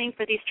tutoring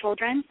for these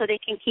children so they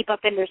can keep up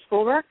in their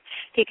schoolwork,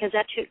 because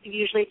that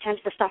usually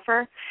tends to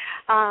suffer.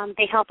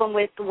 They help them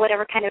with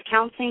whatever kind of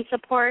counseling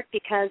support,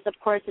 because, of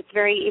course, it's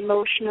very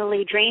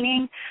emotionally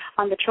draining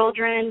on the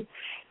children.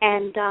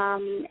 And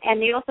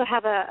they also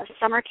have a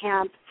summer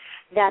camp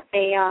that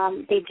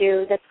they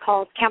do that's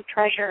called Camp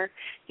Treasure,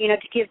 you know,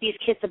 to give these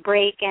kids a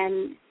break.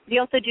 And they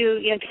also do,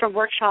 you know, different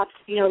workshops,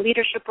 you know,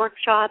 leadership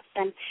workshops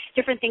and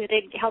different things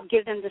that help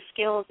give them the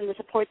skills and the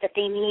support that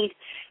they need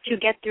to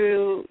get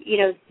through, you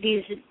know,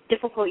 these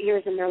difficult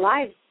years in their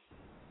lives.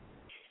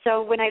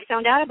 So when I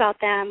found out about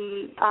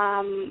them,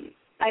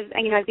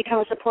 I've become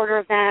a supporter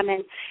of them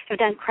and have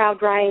done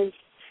CrowdRise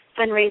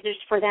fundraisers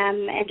for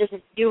them and just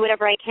do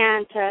whatever I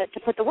can to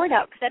put the word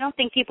out, because I don't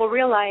think people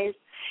realize,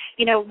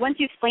 you know, once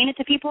you explain it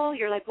to people,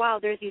 you're like, wow,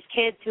 there's these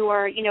kids who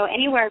are, you know,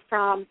 anywhere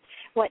from,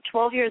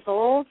 12 years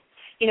old,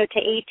 you know, to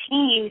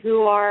 18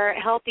 who are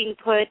helping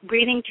put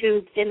breathing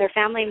tubes in their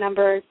family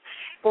members,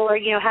 or,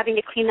 you know, having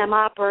to clean them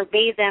up or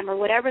bathe them or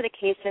whatever the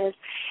case is.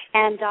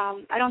 And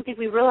I don't think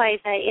we realize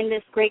that in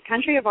this great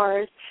country of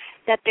ours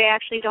that they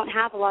actually don't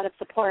have a lot of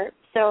support.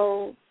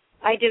 So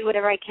I do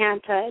whatever I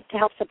can to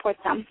help support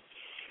them.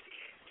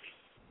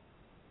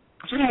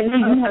 You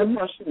had a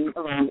question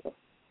around it.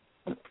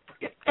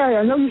 Hey,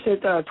 I know you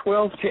said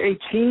 12 to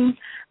 18,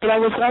 but I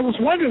was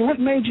wondering what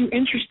made you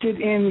interested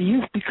in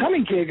youth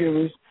becoming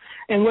caregivers,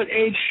 and what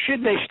age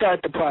should they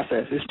start the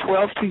process? Is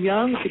 12 too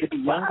young? Should it be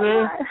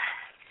younger?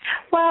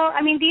 Well,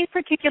 I mean, these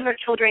particular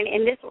children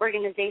in this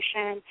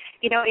organization,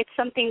 you know, it's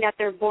something that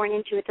they're born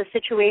into. It's a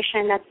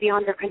situation that's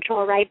beyond their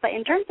control, right? But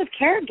in terms of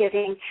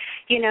caregiving,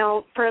 you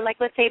know, for, like,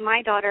 let's say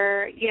my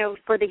daughter, you know,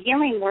 for the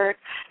healing work,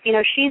 you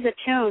know, she's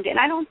attuned. And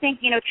I don't think,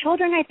 you know,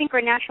 children, I think,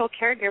 are natural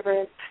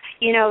caregivers.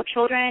 You know,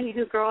 children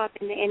who grow up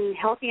in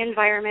healthy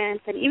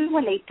environments, and even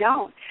when they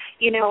don't,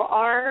 you know,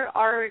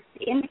 our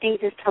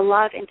instinct is to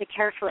love and to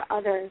care for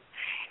others.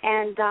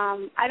 And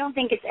I don't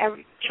think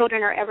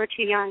children are ever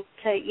too young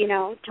to, you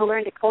know, to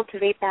learn to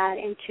cultivate that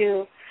and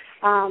to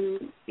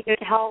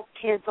to help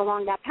kids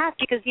along that path.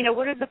 Because,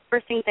 what are the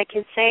first things that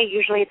kids say?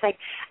 Usually it's like,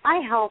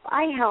 I help.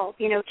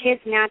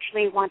 Kids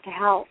naturally want to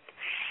help.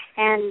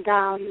 And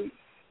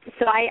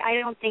so I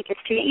don't think it's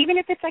too, even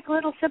if it's like a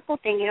little simple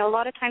thing, a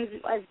lot of times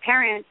as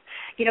parents,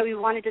 we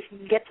want to just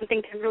get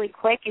something done really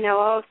quick,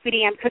 oh,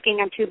 sweetie, I'm cooking,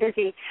 I'm too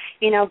busy,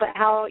 but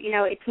how,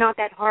 it's not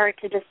that hard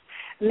to just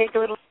make a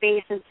little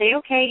space and say,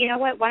 okay, you know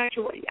what, why don't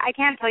you, I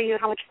can't tell you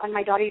how much fun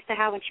my daughter used to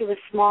have when she was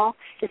small,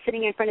 just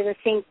sitting in front of the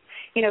sink,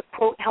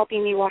 quote,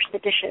 helping me wash the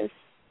dishes,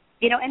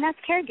 and that's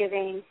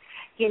caregiving,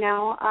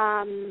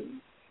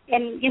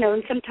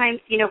 and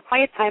sometimes,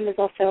 quiet time is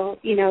also,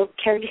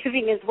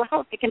 caregiving as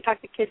well. They can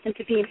talk the kids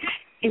into being,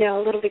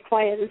 a little bit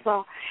quiet as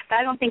well. But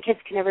I don't think kids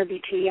can ever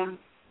be too young.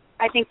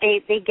 I think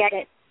they get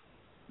it.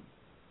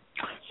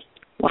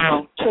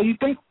 Wow. So you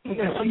think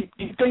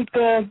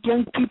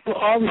young people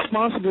are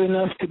responsible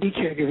enough to be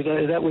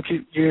caregivers? Is that what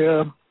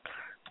you're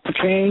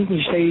portraying when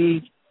you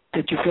say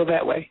that you feel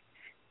that way?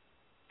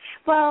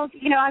 Well,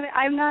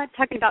 I'm not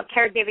talking about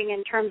caregiving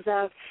in terms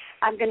of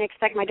I'm going to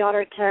expect my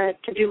daughter to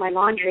do my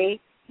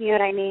laundry. You know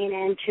what I mean,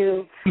 and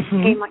to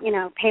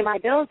pay my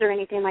bills or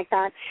anything like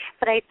that.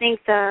 But I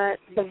think the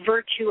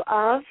virtue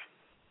of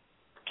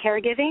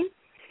caregiving,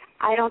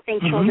 I don't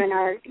think children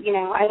are,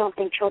 I don't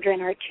think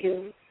children are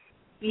too.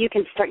 You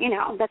can start,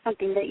 that's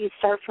something that you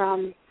start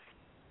from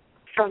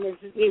is,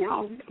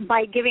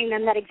 by giving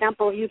them that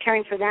example of you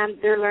caring for them,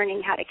 they're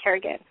learning how to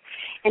caregive.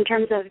 In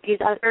terms of these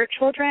other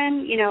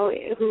children,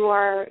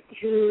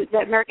 who the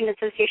American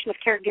Association of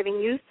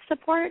Caregiving Youth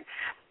support,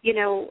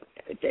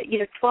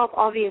 12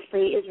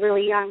 obviously is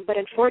really young, but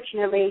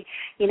unfortunately,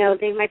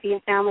 they might be in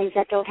families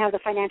that don't have the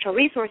financial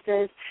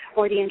resources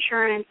or the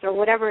insurance or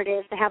whatever it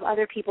is to have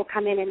other people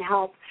come in and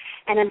help.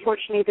 And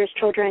unfortunately, there's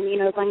children,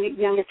 as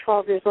young as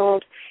 12 years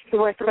old,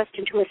 who are thrust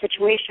into a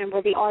situation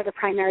where they are the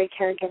primary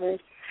caregivers.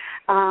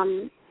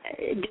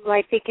 Do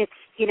I think it's,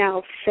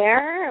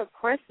 fair? Of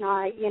course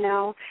not.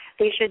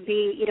 They should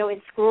be,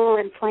 in school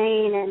and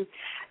playing and,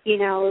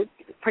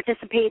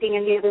 participating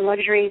in the other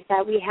luxuries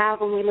that we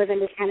have when we live in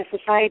this kind of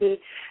society.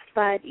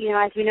 But,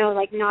 as we know,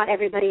 not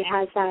everybody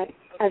has that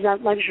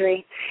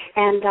luxury.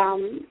 And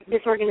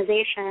this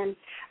organization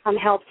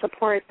helps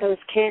support those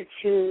kids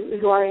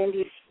who are in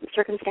these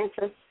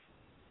circumstances.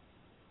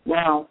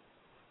 Wow.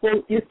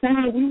 Well,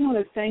 Yesenia, we want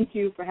to thank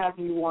you for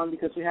having you on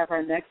because we have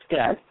our next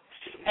guest.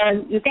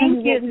 And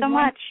thank you so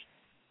much.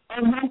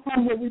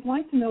 What we'd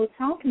like to know is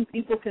how can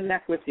people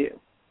connect with you?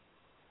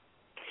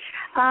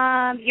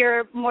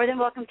 You're more than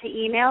welcome to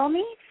email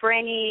me for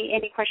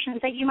any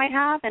questions that you might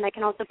have, and I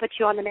can also put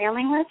you on the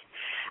mailing list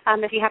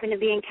if you happen to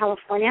be in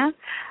California.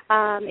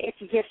 It's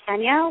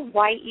Yesenia,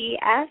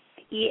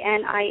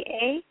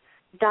 YESENIA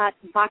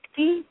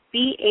 .Bhakti,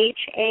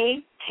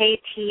 BHAKTI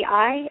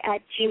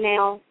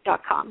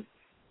 @gmail.com.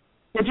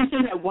 Would you say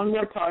that one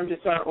more time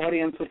just so our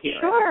audience will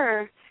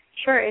hear?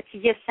 Sure. It's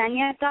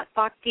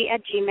Yesenia.Bhakti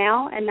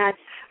 @gmail, and that's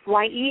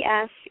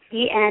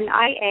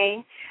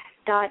YESENIA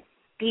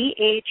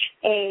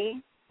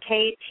BHAKTI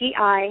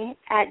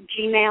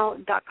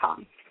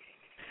 @gmail.com.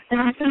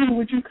 And Yesenia,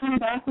 would you come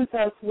back with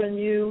us when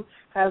you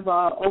have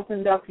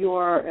opened up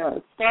your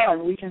spa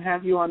and we can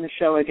have you on the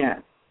show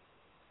again?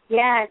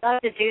 Yeah, I'd love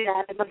to do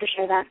that. I'd love to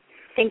share that.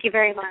 Thank you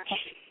very much.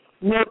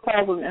 No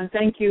problem, and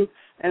thank you,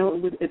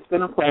 and it's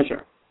been a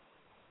pleasure.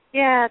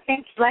 Yeah,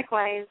 thanks.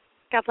 Likewise.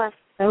 God bless.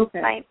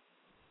 Okay. Bye.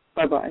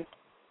 Bye-bye.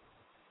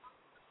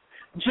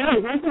 Joe,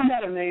 wasn't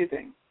that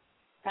amazing,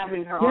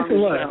 having her on the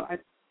show?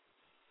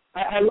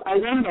 I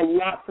learned a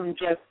lot from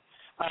just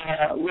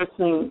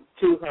listening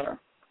to her.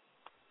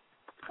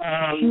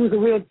 She was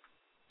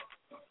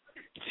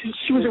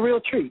a real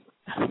treat.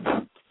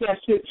 Yes,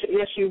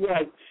 she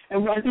was.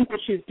 And I think what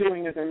she's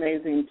doing is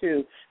amazing,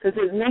 too, because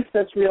it makes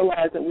us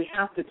realize that we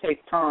have to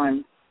take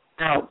time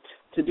out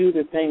to do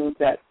the things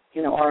that,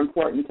 are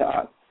important to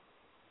us.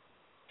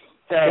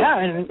 So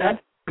and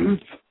that's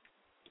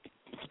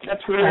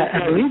really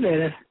I believe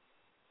it.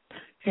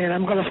 And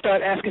I'm going to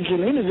start asking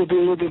Jelena to do a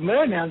little bit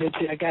more now that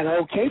I got an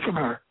okay from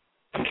her.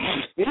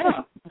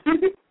 Yeah.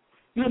 Really,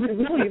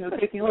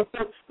 taking a look.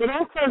 So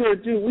without further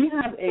ado, we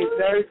have a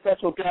very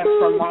special guest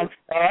from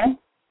Montreal,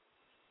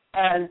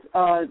 and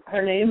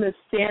her name is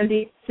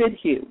Sandy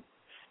Sidhu,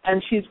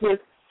 and she's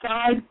with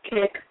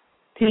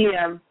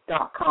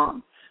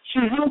SidekickTM.com. She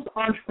helps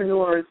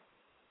entrepreneurs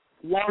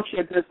launch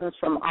their business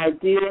from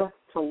idea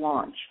to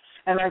launch.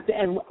 And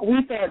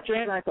we thought,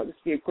 Jay and I thought this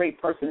would be a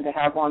great person to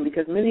have on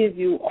because many of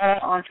you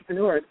are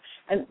entrepreneurs.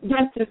 And,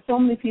 yes, there's so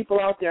many people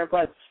out there,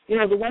 but,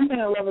 the one thing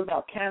I love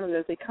about Canada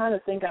is they kind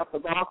of think out the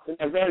box and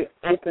they're very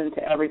open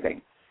to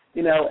everything,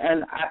 and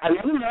I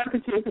live in America,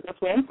 too, because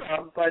that's where I'm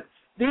from, but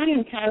being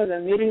in Canada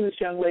and meeting this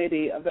young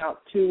lady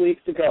about 2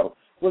 weeks ago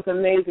was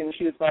amazing.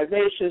 She was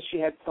vivacious. She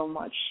had so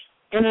much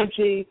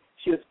energy.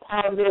 She was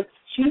positive.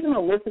 She even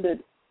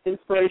elicited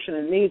inspiration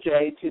in me,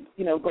 Jay, to,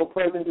 go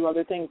further and do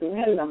other things. And we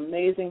had an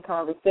amazing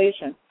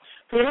conversation.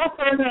 So without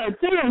further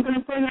ado, I'm going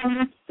to bring on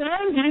Miss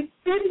Sandy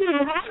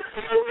Sidhu. Hi,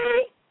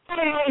 Sandy. How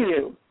are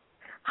you?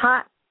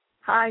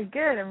 Hi,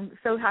 good. I'm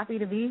so happy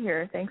to be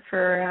here. Thanks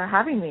for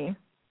having me.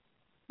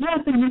 Yes,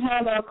 and you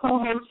have our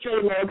co-host Jay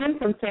Logan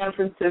from San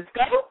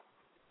Francisco.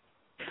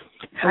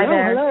 Hi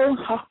there. Hello.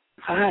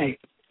 Hi.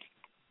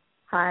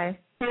 Hi.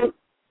 So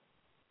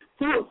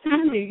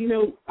Sandy,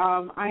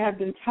 I have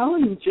been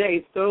telling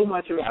Jay so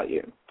much about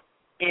you.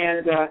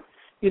 And,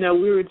 we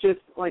were just,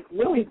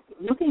 really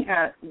looking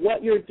at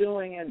what you're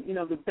doing and,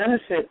 the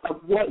benefit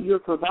of what you're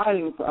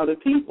providing for other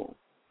people.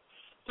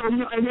 So, I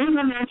know you're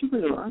an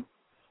entrepreneur,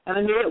 and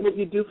I know that what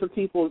you do for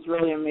people is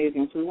really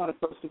amazing. So we want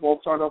to, first of all,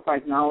 start off by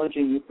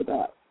acknowledging you for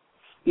that.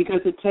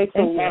 Because it takes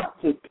a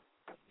lot to,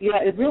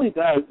 it really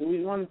does. And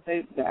we want to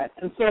say that.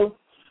 And so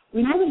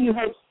we know that you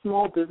help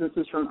small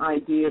businesses from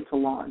idea to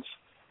launch.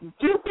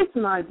 Give us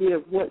an idea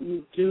of what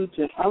you do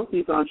to help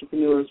these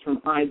entrepreneurs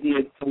from idea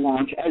to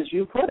launch, as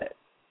you put it.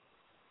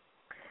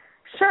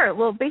 Sure.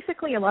 Well,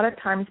 basically, a lot of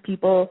times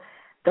people,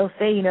 they'll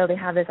say, they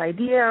have this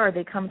idea, or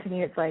they come to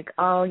me, it's like,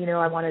 oh,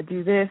 I want to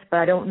do this, but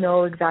I don't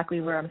know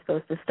exactly where I'm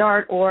supposed to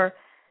start, or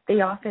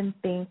they often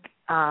think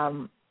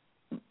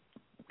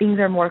things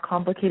are more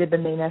complicated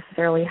than they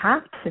necessarily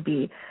have to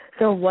be.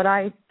 So what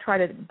I try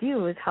to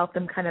do is help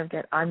them kind of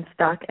get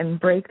unstuck and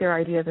break their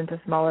ideas into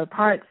smaller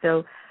parts.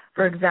 So,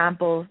 for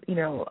example,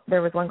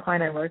 there was one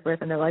client I worked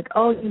with, and they're like,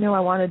 oh, I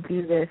want to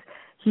do this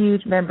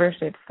huge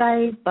membership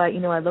site, but,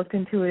 I looked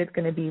into it, it's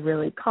going to be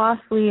really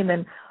costly. And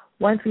then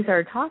once we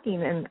started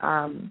talking and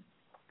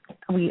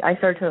I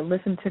started to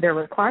listen to their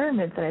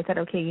requirements, and I said,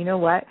 okay, you know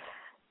what?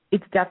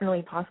 It's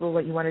definitely possible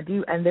what you want to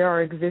do, and there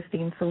are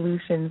existing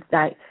solutions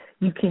that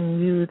you can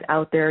use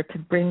out there to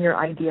bring your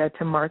idea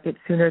to market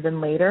sooner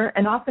than later,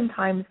 and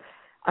oftentimes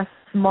a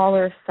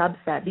smaller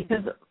subset,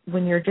 because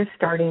when you're just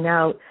starting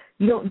out,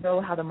 you don't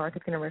know how the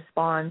market's going to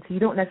respond, so you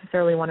don't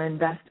necessarily want to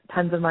invest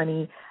tons of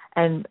money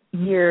and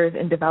years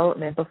in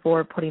development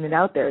before putting it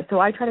out there. So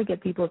I try to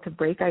get people to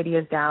break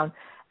ideas down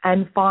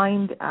and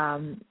find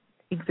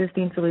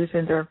existing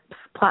solutions or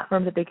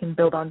platforms that they can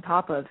build on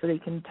top of so they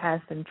can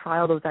test and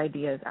trial those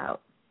ideas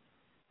out.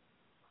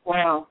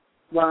 Wow.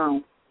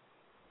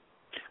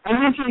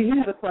 Andrea, you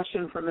had a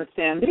question from Ms.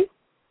 Sandy.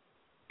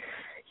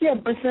 Yeah,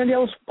 but Sandy, I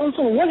was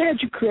wondering, what had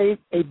you create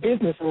a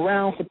business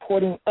around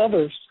supporting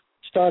others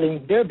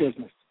starting their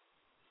business?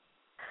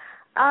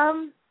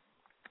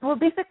 Well,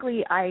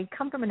 basically, I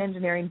come from an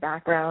engineering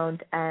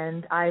background,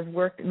 and I've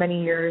worked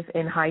many years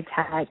in high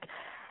tech.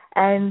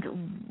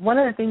 And one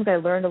of the things I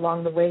learned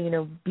along the way,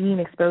 being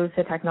exposed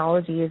to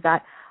technology, is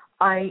that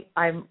I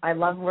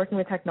love working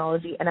with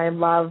technology, and I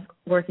love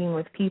working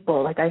with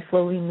people. Like, I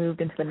slowly moved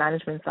into the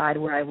management side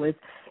where I was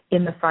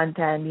in the front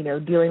end,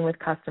 dealing with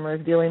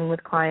customers, dealing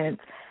with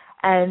clients.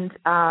 And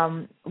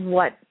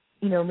what,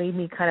 made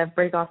me kind of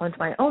break off onto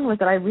my own was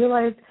that I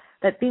realized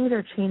that things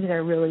are changing at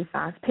a really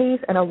fast pace,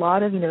 and a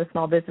lot of,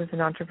 small business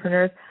and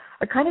entrepreneurs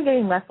are kind of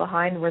getting left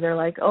behind, where they're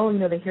like, oh,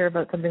 they hear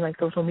about something like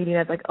social media,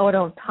 and it's like, oh, I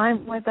don't have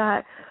time with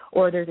that,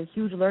 or there's a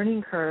huge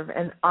learning curve.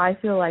 And I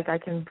feel like I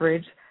can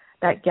bridge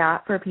that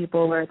gap for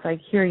people where it's like,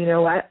 here, you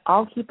know what,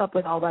 I'll keep up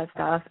with all that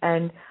stuff,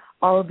 and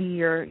I'll be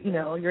your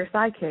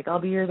sidekick.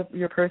 I'll be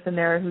your person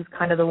there who's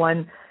kind of the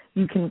one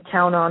you can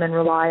count on and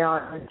rely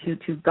on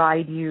to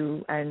guide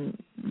you and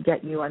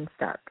get you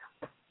unstuck.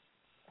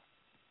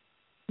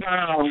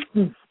 Wow.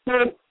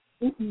 So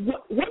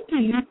what do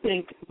you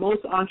think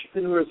most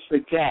entrepreneurs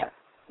forget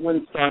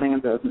when starting a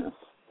business?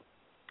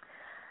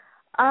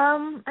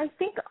 I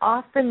think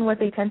often what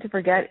they tend to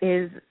forget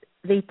is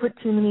they put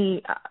too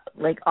many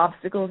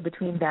obstacles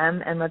between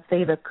them and, let's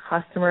say, the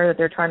customer that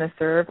they're trying to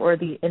serve or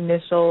the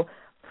initial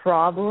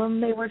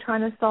problem they were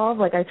trying to solve.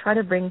 Like, I try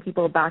to bring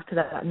people back to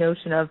that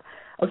notion of,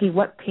 okay,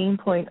 what pain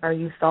point are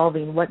you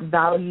solving? What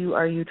value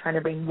are you trying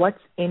to bring? What's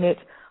in it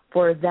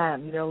for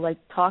them?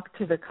 Talk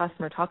to the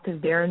customer, talk to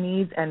their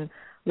needs and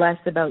less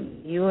about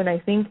you. And I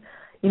think,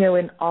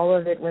 in all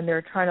of it, when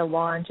they're trying to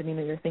launch and,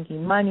 you're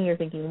thinking money, you're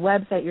thinking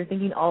website, you're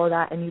thinking all of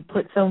that, and you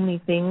put so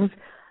many things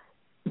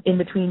in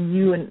between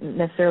you and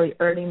necessarily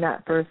earning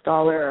that first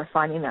dollar or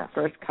finding that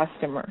first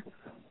customer.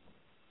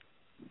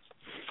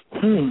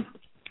 Sandy,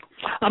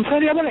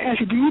 I want to ask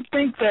you, do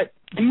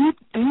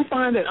you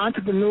find that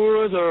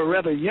entrepreneurs are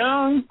rather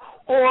young,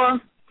 or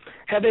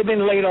have they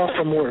been laid off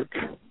from work?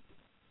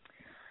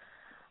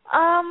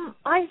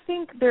 I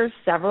think there's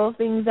several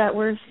things that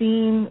we're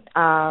seeing,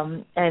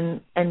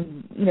 and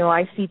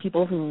I see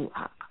people who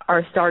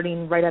are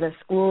starting right out of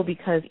school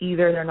because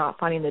either they're not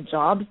finding the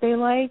jobs they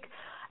like,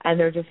 and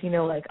they're just,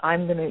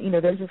 I'm going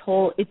to, there's this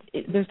whole,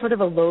 there's sort of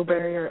a low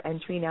barrier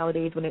entry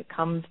nowadays when it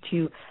comes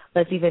to,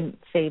 let's even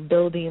say,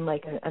 building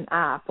like an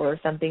app or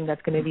something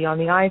that's going to be on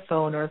the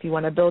iPhone, or if you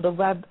want to build a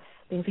web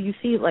thing. So you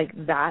see like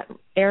that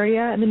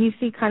area, and then you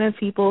see kind of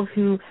people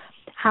who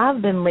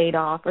have been laid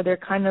off, or they're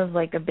kind of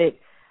like a bit,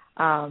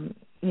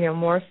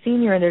 more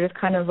senior, and they're just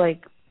kind of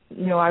like,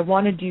 I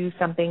want to do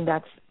something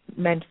that's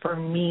meant for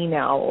me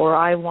now, or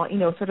I want,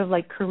 sort of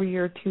like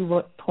career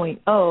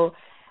 2.0,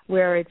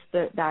 where it's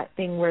that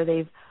thing where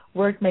they've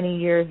worked many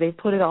years, they've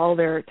put all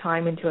their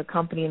time into a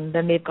company, and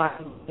then they've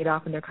gotten laid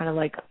off, and they're kind of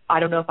like, I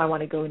don't know if I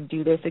want to go and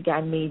do this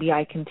again. Maybe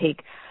I can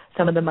take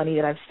some of the money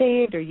that I've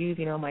saved or use,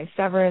 my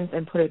severance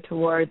and put it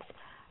towards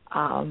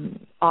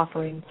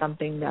offering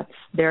something that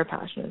they're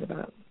passionate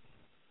about.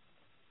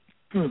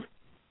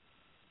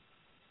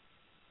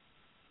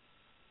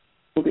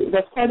 Okay,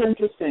 that's quite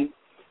interesting.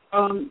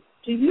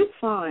 Do you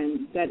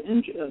find that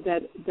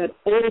that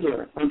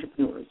older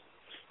entrepreneurs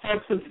have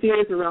some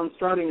fears around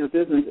starting a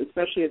business,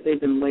 especially if they've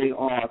been laid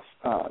off,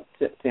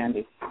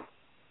 Sandy?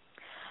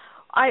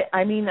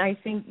 I mean, I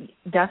think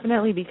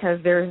definitely, because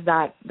there's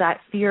that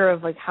fear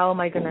of, like, how am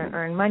I going to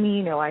earn money?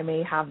 You know, I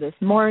may have this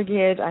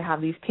mortgage, I have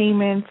these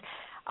payments.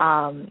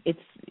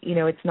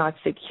 It's not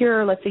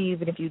secure. Let's say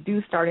even if you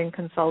do start in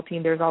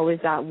consulting, there's always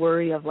that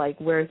worry of, like,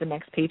 where's the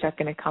next paycheck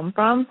going to come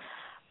from?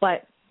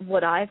 But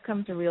what I've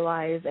come to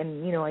realize,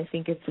 and, you know, I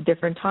think it's a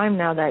different time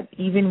now, that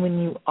even when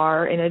you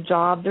are in a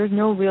job, there's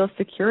no real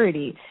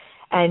security.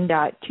 And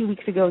 2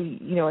 weeks ago,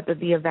 you know, at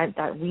the event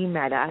that we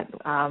met at,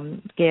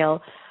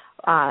 Gail,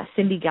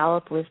 Cindy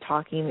Gallup was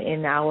talking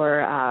in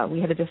we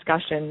had a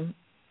discussion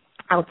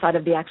outside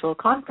of the actual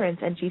conference,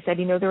 and she said,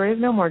 you know, there is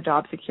no more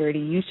job security.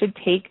 You should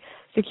take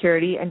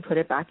security and put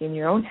it back in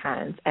your own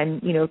hands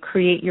and, you know,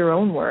 create your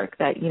own work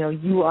that, you know,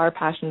 you are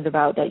passionate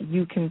about, that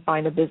you can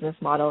find a business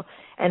model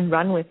and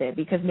run with it,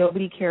 because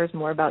nobody cares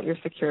more about your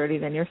security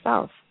than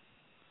yourself.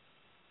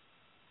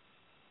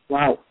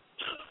 Wow.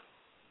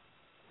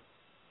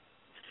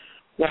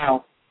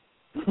 Wow.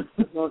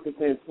 All I can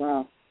say is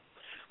wow.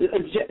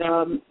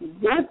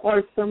 What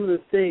are some of the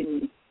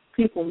things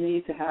people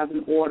need to have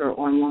in order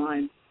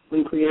online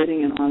when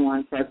creating an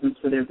online presence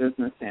for their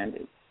business,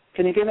 Sandy?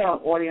 Can you give our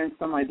audience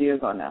some ideas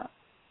on that?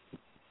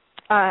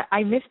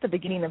 I missed the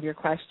beginning of your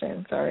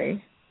question.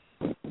 Sorry.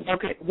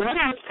 Okay. What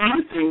are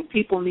some things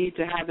people need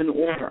to have in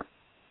order,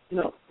 you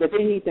know, that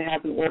they need to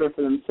have in order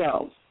for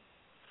themselves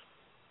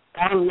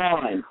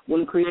online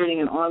when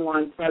creating an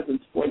online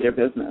presence for their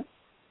business?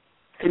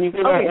 Can you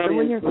give our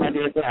audience some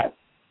idea of that?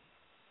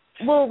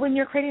 Well, when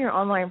you're creating your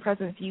online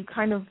presence, you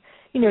kind of,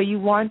 you know, you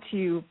want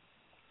to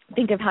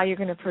think of how you're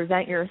going to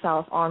present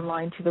yourself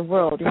online to the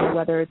world, you know,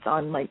 whether it's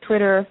on, like,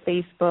 Twitter,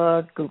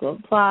 Facebook, Google+,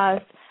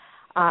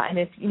 and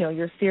if, you know,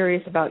 you're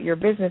serious about your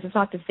business, it's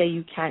not to say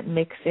you can't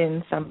mix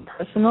in some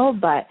personal,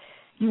 but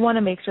you want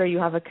to make sure you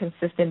have a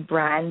consistent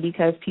brand,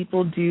 because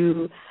people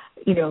do,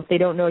 you know, if they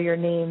don't know your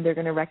name, they're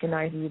going to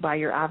recognize you by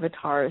your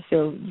avatar.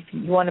 So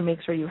you want to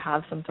make sure you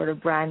have some sort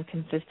of brand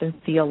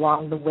consistency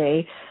along the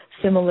way.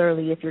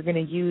 Similarly, if you're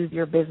going to use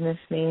your business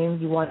name,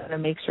 you want to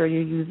make sure you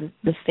use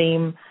the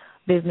same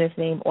business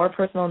name or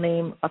personal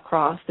name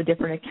across the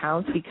different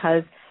accounts,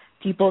 because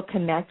people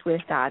connect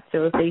with that.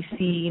 So if they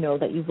see, you know,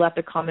 that you've left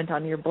a comment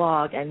on your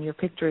blog and your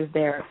picture is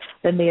there,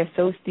 then they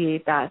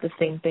associate that the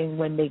same thing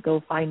when they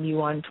go find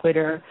you on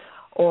Twitter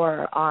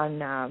or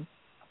on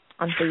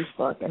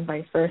Facebook, and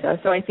vice versa.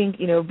 So I think,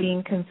 you know,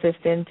 being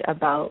consistent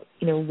about,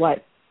 you know,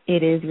 what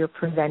it is you're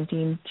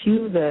presenting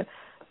to the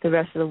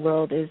rest of the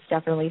world is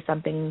definitely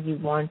something you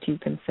want to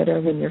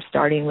consider when you're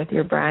starting with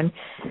your brand,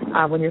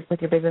 when you're with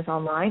your business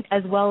online,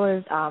 as well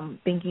as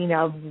thinking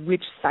of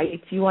which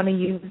sites you want to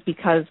use,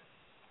 because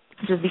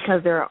just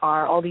because there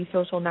are all these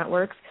social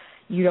networks,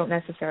 you don't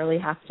necessarily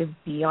have to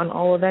be on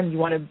all of them. You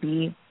want to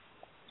be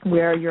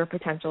where your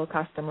potential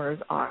customers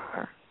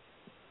are.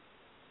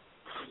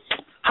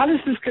 How does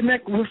this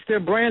connect with their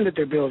brand that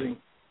they're building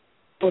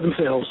for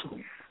themselves?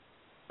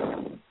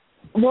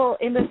 Well,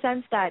 in the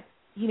sense that,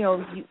 you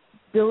know,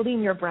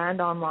 building your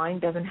brand online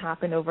doesn't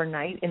happen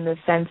overnight, in the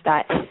sense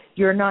that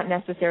you're not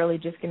necessarily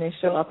just going to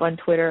show up on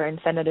Twitter and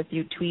send out a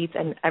few tweets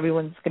and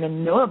everyone's going to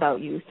know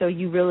about you. So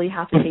you really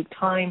have to take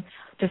time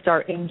to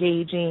start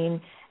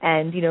engaging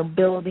and, you know,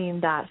 building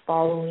that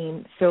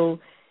following. So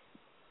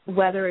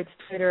whether it's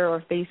Twitter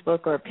or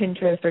Facebook or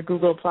Pinterest or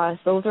Google+,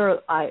 those are,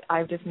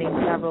 I've just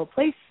named several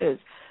places.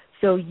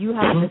 So you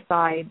have to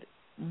decide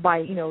by,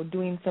 you know,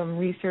 doing some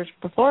research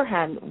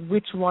beforehand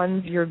which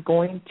ones you're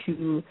going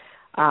to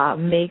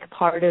make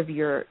part of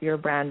your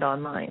brand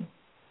online.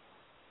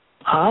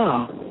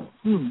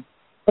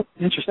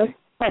 Interesting.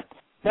 That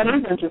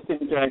is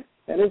interesting, Jay.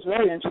 That is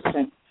very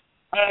interesting.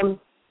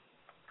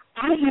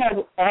 I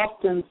have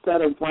often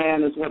said a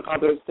brand is what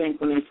others think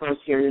when they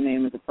first hear your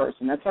name as a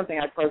person. That's something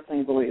I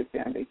personally believe,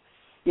 Sandy.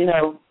 You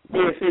know,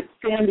 if it's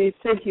Sandy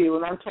Sighu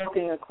and I'm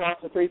talking across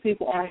the three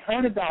people, I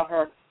heard about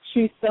her,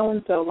 she's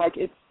so-and-so, like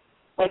it's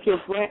like your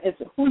brand, it's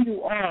who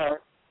you are,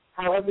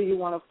 however you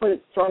want to put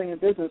it, starting a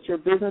business. Your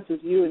business is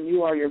you and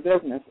you are your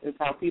business is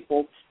how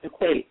people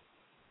equate,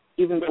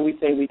 even though we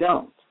say we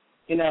don't,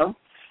 you know.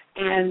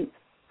 And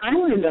I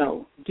want to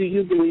know, do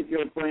you believe do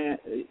you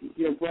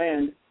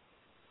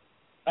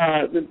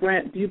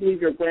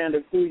believe your brand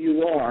of who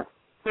you are,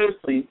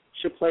 personally,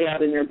 should play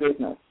out in your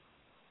business?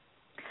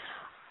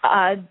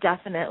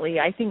 Definitely.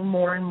 I think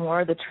more and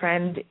more the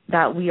trend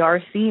that we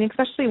are seeing,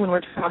 especially when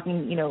we're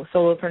talking, you know,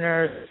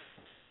 solopreneurs,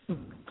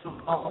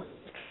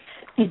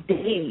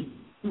 today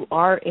you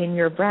are in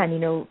your brand, you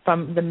know,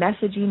 from the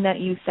messaging that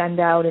you send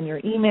out in your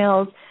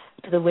emails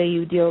to the way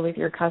you deal with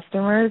your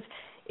customers.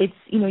 It's,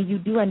 you know, you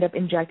do end up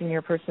injecting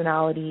your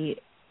personality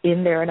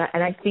in there, and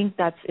I think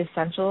that's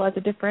essential as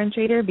a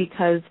differentiator,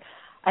 because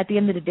at the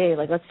end of the day,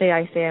 like, let's say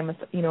I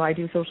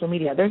do social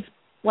media. There's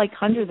like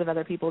hundreds of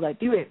other people that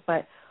do it,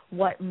 but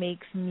what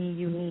makes me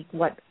unique?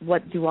 What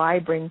do I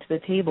bring to the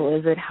table?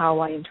 Is it how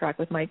I interact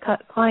with my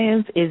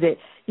clients? Is it,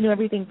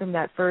 everything from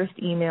that first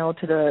email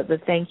to the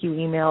thank you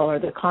email or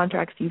the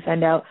contracts you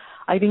send out?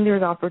 I think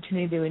there's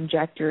opportunity to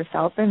inject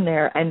yourself in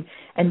there and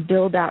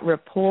build that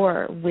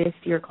rapport with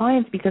your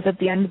clients, because at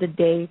the end of the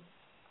day,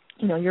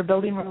 you're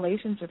building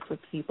relationships with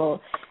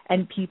people,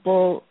 and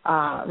people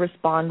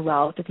respond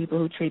well to people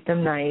who treat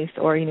them nice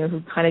or,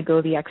 who kind of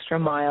go the extra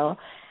mile.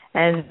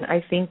 And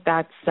I think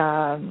that's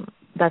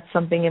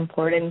something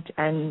important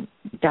and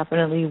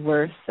definitely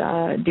worth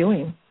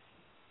doing.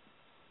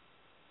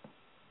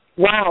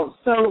 Wow.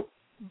 So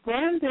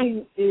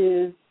branding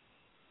is,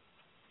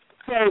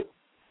 so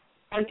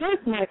I guess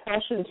my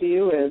question to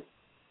you is,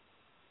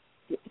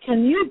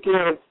 can you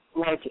give,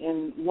 like,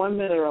 in 1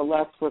 minute or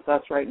less with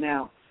us right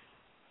now,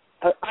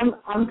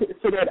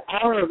 so that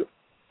our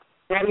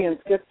audience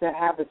gets to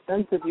have a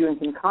sense of you and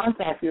can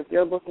contact you if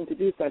they're looking to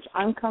do such.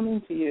 I'm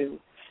coming to you,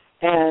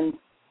 and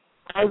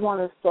I want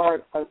to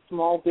start a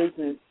small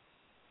business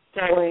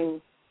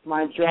selling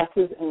my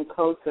dresses and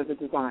coats as a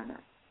designer,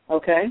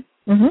 okay?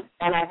 Mm-hmm.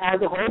 And I have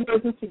the whole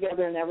business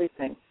together and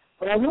everything,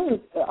 but I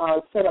want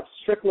to set up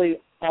strictly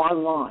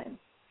online.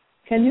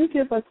 Can you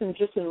give us in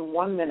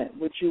 1 minute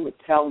what you would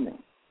tell me?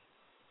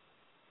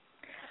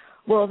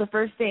 Well, the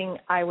first thing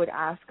I would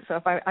ask, so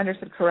if I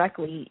understood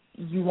correctly,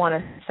 you want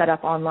to set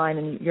up online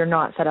and you're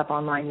not set up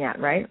online yet,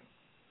 right?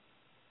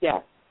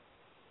 Yes.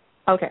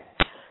 Okay.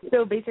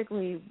 So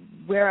basically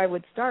where I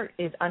would start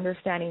is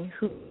understanding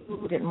who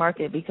didn't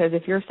market, because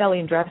if you're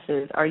selling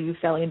dresses, are you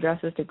selling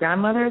dresses to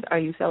grandmothers? Are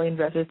you selling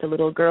dresses to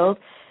little girls?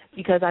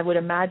 Because I would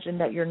imagine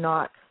that you're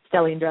not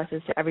selling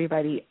dresses to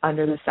everybody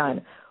under the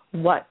sun.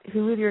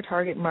 Who is your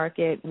target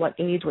market? What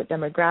age? What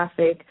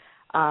demographic?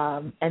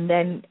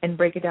 And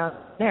break it down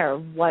there.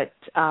 What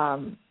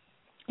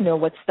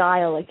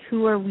style? Like,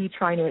 who are we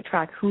trying to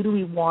attract? Who do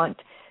we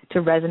want to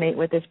resonate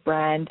with this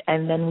brand?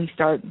 And then we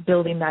start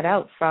building that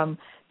out from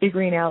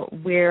figuring out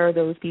where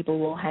those people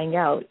will hang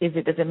out. Does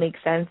it make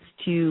sense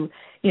to,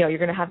 you're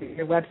going to have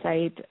your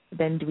website,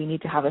 then do we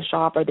need to have a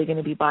shop? Are they going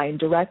to be buying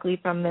directly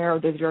from there, or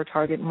does your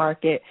target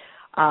market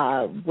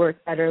work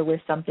better with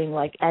something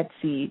like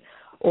Etsy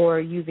or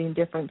using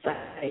different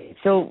sites?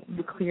 So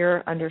the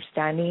clear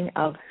understanding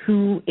of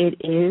who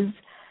it is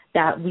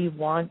that we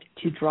want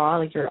to draw,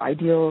 like your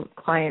ideal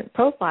client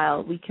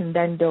profile, we can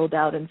then build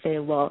out and say,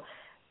 well,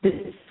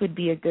 this would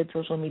be a good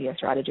social media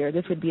strategy, or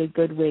this would be a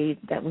good way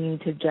that we need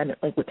to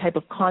generate, what type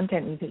of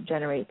content we need to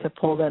generate to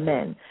pull them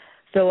in.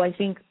 So I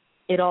think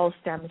it all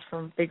stems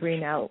from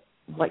figuring out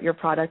what your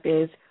product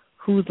is,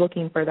 who's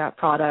looking for that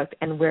product,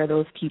 and where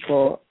those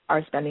people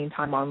are spending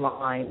time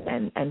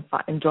online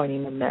and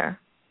joining them there.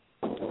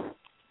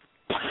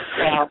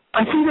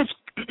 I see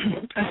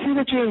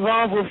that you're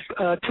involved with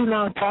two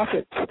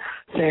nonprofits,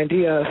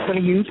 Sandy,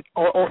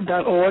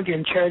 SunnyYouth.org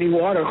and Charity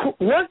Water.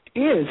 What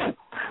is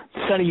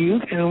Sunny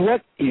Youth and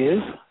what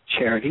is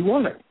Charity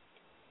Water?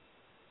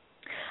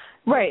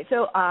 Right.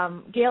 So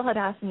Gail had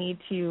asked me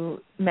to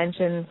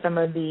mention some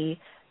of the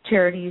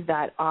charities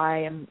that I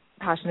am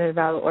passionate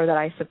about or that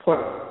I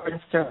support,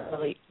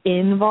 necessarily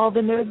involved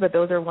in those, but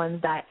those are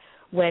ones that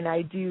when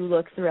I do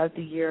look throughout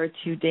the year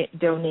to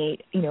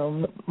donate,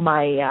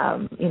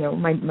 my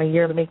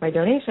year to make my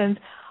donations,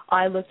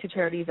 I look to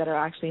charities that are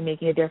actually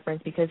making a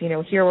difference, because,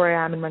 here where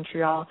I am in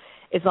Montreal,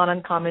 it's not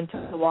uncommon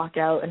to walk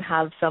out and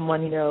have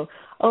someone,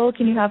 oh,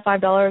 can you have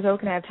 $5? Oh,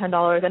 can I have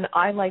 $10? And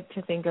I like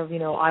to think of,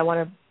 I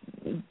want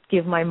to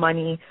give my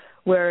money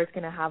where it's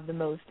going to have the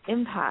most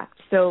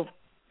impact. So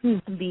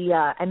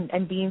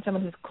and being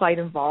someone who's quite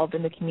involved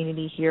in the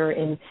community here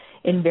in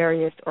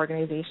various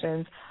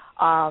organizations,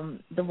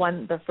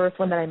 the first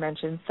one that I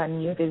mentioned,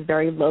 Sun Youth, is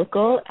very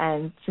local,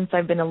 and since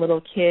I've been a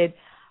little kid,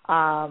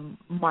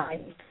 my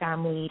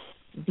family,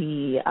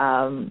 the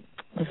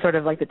sort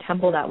of like the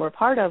temple that we're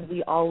part of,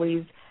 we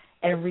always,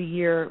 every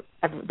year,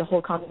 the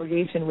whole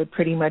congregation would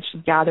pretty much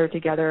gather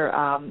together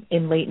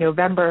in late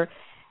November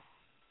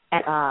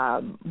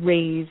and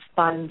raise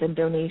funds and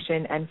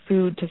donation and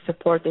food to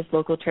support this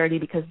local charity,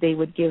 because they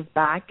would give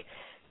back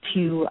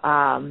to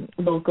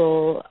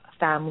local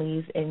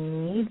families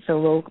in need,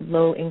 so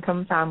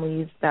low-income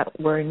families that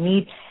were in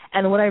need.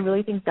 And what I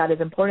really think that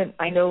is important,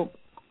 I know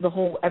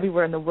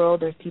everywhere in the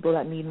world there's people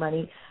that need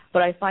money,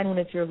 but I find when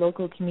it's your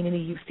local community,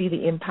 you see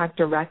the impact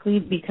directly,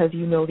 because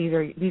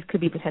these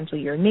could be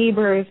potentially your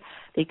neighbors,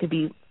 they could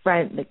be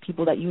friends, like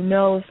people that you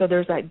know, so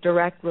there's that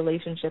direct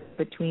relationship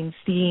between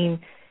seeing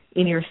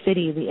in your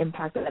city the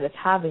impact that it's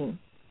having.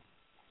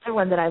 The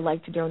one that I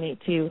like to donate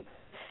to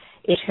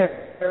is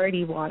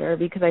Charity Water,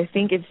 because I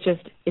think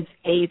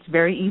it's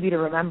very easy to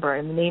remember,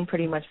 and the name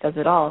pretty much says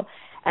it all.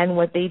 And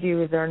what they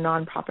do is they're a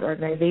nonprofit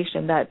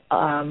organization that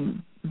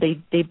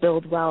they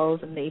build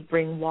wells and they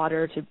bring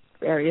water to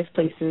various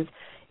places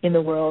in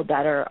the world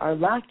that are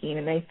lacking.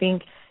 And I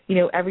think,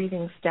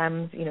 everything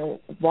stems,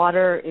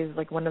 water is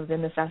like one of the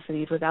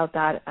necessities. Without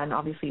that, and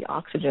obviously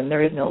oxygen,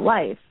 there is no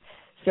life.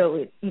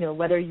 So,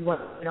 whether you want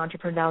an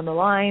entrepreneur down the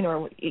line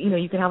or,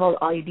 you can have all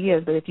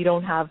ideas, but if you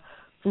don't have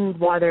food,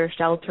 water,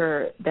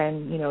 shelter,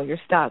 then, you're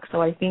stuck.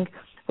 So I think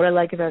what I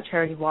like about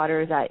Charity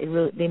Water is that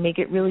they make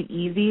it really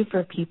easy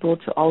for people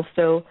to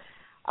also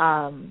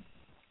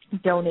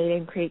donate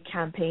and create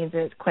campaigns.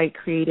 It's quite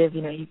creative.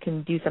 You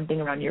can do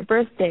something around your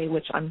birthday,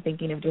 which I'm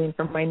thinking of doing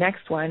for my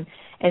next one,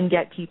 and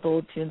get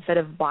people to, instead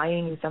of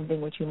buying you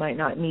something which you might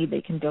not need, they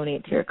can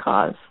donate to your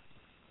cause.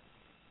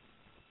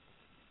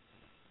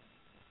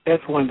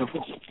 That's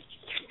wonderful.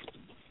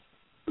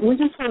 We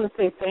just want to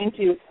say thank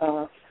you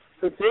for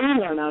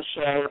being on our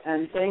show,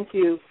 and thank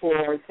you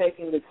for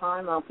taking the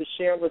time out to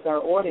share with our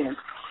audience.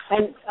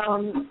 And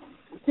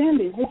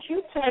Sandy, would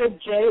you tell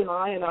Jay and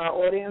I and our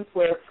audience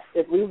where,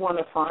 if we want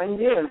to find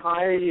you and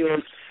hire you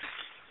as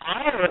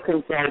our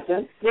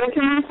consultant, where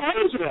can we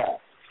find you at?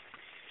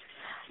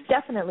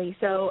 Definitely.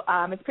 So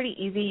it's pretty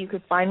easy. You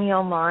could find me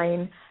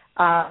online,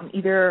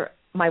 either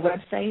my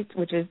website,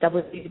 which is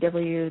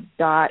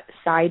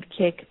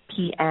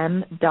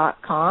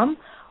www.sidekickpm.com,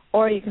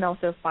 or you can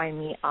also find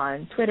me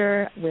on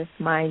Twitter with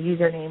my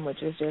username,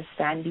 which is just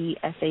Sandy,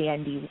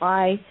 Sandy,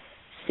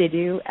 Sidhu,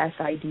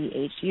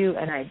 Sidhu,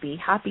 and I'd be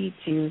happy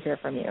to hear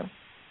from you.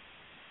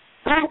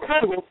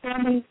 Okay, well,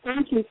 Sandy,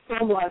 thank you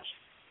so much.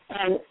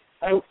 And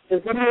as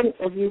many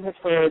of you have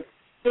heard,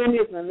 Sandy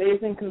is an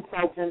amazing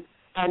consultant.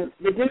 And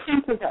the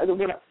difference is that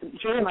what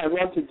Jay and I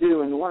love to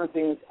do, and one of the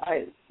things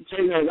Jay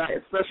and I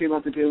especially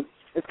love to do,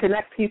 is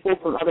connect people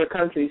from other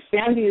countries.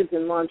 Sandy is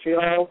in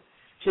Montreal.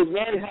 She's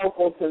very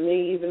helpful to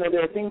me, even though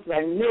there are things that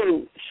I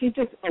knew. She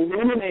just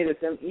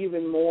illuminated them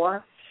even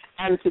more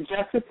and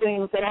suggested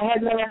things that I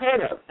had never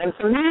heard of. And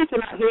for me to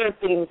not hear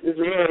things is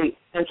really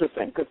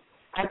interesting, because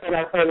I thought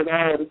I've heard it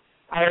all, and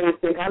I always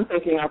think I'm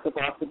thinking out the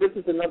box, but this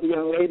is another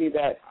young lady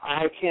that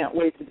I can't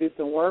wait to do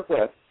some work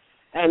with.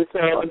 And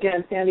so,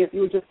 again, Sandy, if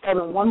you would just tell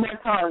them one more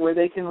time where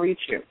they can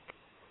reach you.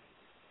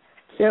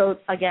 So,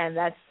 again,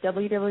 that's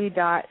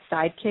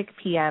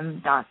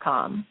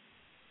www.sidekickpm.com.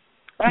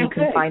 You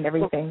can find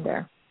everything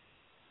there.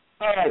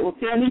 All right. Well,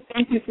 Sandy,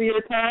 thank you for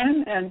your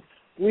time, and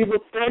we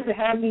look forward to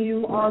having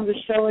you on the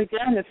show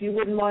again if you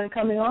wouldn't mind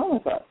coming on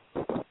with us.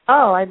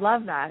 Oh, I'd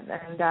love that,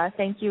 and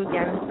thank you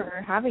again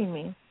for having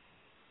me.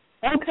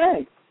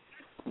 Okay.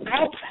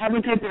 Well, have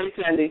a good day,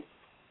 Sandy.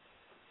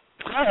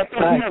 All right, so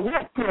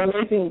we're an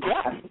amazing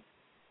guest.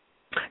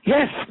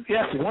 Yes,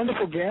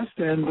 wonderful guest,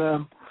 and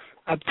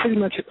I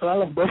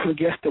love both of the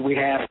guests that we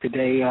have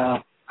today.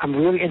 I'm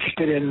really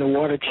interested in the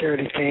water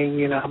charity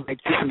thing. I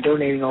might do some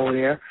donating over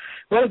there.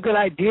 What a good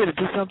idea to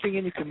do something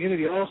in the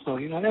community also.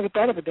 I never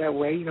thought of it that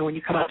way. When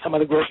you come out to some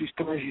of the grocery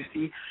stores, you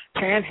see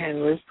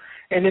panhandlers,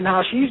 and then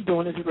how she's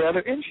doing is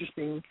rather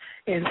interesting.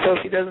 And so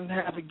she doesn't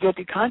have a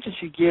guilty conscience.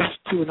 She gives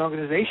to an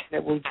organization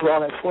that will do all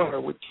that for her,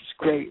 which is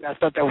great. I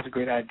thought that was a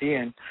great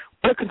idea. And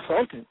what a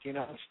consultant,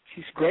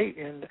 she's great.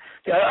 And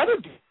the other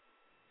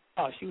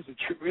she was a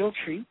real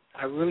treat.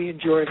 I really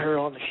enjoyed her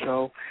on the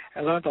show.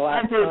 I learned a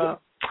lot.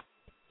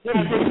 Your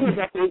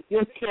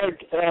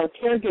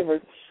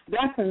caregivers,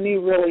 that for me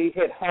really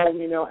hit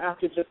home,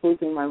 after just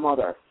losing my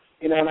mother.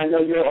 And I know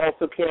you're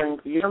also caring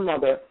for your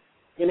mother.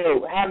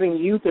 Having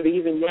youth that are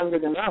even younger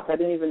than us, I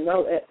didn't even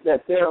know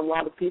that there are a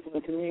lot of people in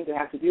the community that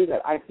have to do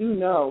that. I do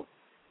know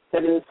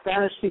that in the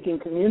Spanish-speaking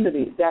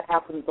community, that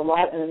happens a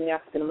lot, and in the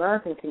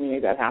African-American community,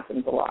 that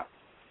happens a lot.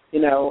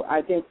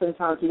 I think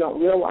sometimes we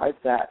don't realize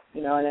that,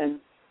 and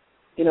then,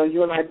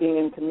 you and I being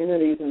in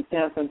communities in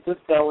San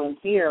Francisco and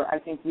here, I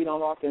think we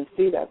don't often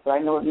see that. But I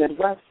know in the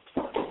Midwest,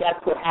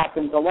 that's what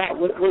happens a lot.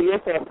 What are your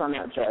thoughts on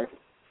that, Jay?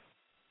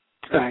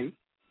 Right.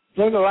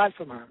 Learned a lot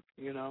from her,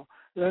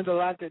 Learned a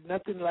lot that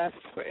nothing lasts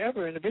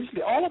forever, and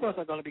eventually all of us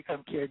are going to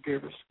become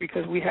caregivers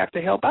because we have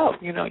to help out.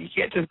 You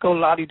can't just go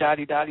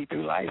la-di-da-di-da-di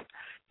through life.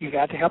 You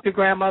got to help your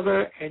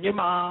grandmother and your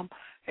mom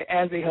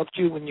as they helped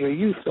you when you were a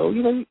youth. So,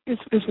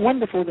 it's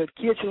wonderful that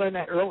kids learn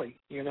that early,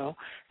 and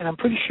I'm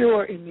pretty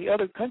sure in the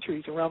other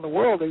countries around the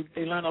world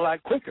they learn a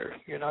lot quicker,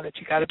 that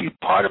you got to be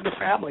part of the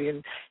family.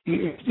 And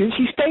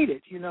she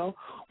stated,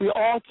 we're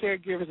all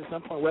caregivers at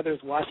some point, whether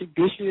it's washing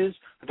dishes,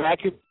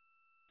 vacuum,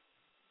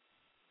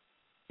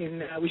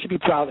 and we should be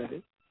proud of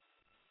it.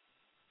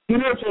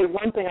 Jay,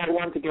 one thing I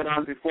wanted to get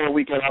on before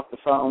we get off the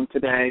phone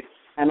today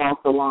and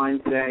off the line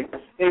today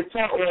is to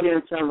our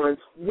audience members,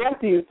 what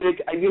do you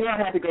think? You don't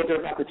have to go to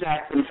about the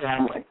Jackson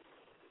family.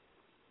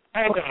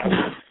 Oh,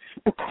 God.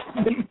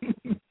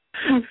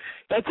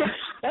 That's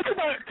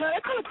about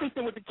kind of fits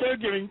in with the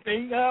caregiving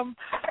thing. Wow,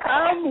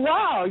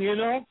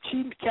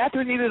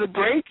 Catherine needed a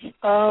break.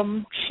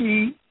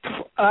 She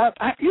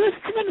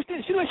couldn't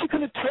understand. She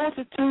could have told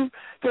it to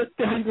her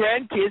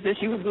grandkids that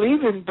she was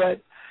leaving,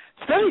 but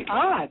it's very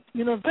odd.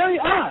 Very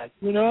odd.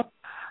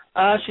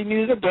 She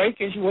needed a break,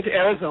 and she went to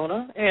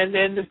Arizona, and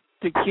then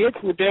the kids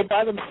were there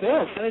by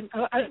themselves.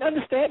 I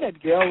understand that,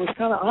 Gail. It was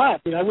kind of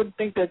odd. I wouldn't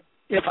think that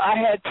if I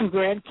had two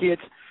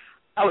grandkids,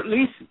 I would at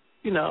least,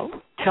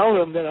 tell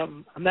them that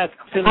I'm not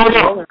feeling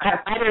well.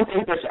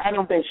 I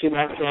don't think she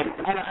left them.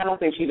 I don't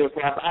think she just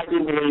left. I do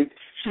believe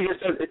she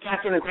just,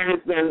 Catherine has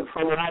been,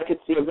 from what I could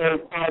see, a very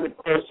private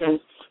person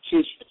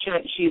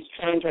She's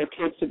trained her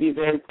kids to be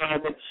very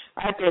private.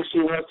 I think she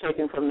was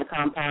taken from the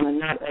compound, and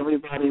not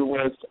everybody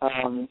was,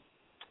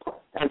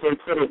 as they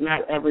put it,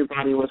 not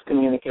everybody was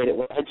communicated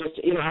with.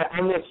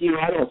 I'm with you.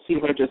 I don't see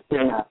her just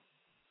doing that.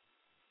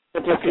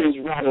 But this is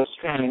rather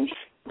strange.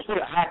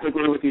 I have to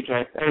agree with you,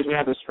 Jay. That is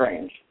rather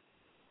strange.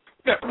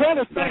 Yeah,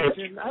 rather strange.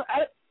 And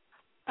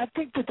I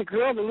think that the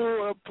girl, the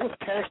little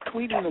past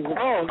queen in the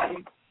world,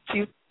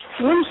 she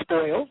was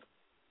spoiled.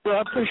 Well,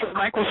 I'm pretty sure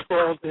Michael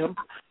spoiled them.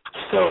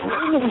 So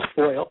a little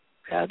spoiled.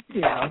 I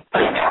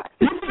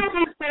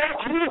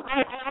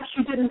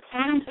actually didn't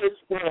find her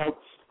spoiled.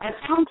 I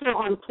found her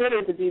on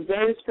Twitter to be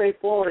very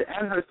straightforward,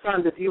 and her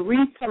sons. If you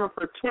read some of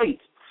her tweets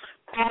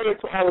prior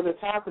to all of this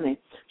happening,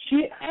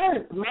 she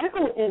had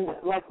Michael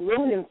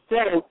really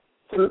instilled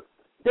some.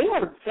 They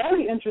are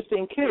very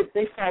interesting kids.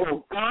 They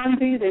follow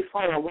Gandhi. They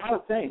follow a lot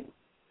of things.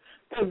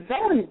 They're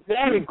very,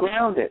 very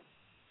grounded.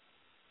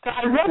 So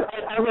I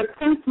read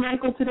Prince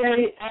Michael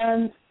today,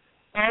 and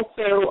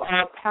also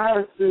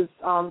Paris's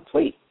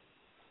tweet,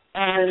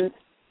 and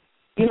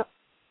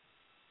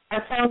I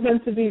found them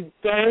to be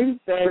very,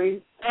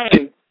 very,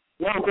 very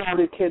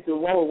well-grounded kids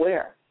and well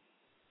aware.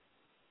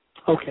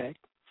 Okay.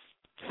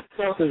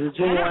 So the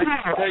genuine,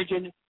 very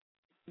genuine.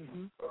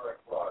 Mm-hmm.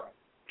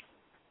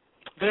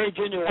 Very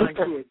genuine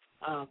kids.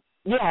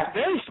 Yeah,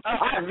 very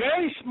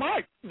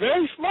smart.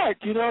 Very smart.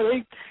 She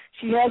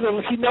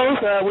knows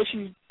what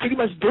she's pretty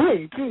much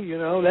doing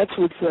too. That's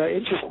what's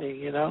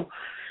interesting.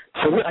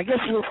 So I guess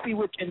we'll see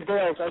what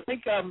unveils. I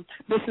think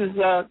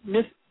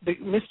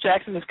Miss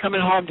Jackson is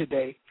coming home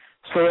today,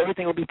 so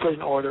everything will be put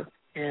in order.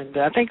 And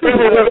I think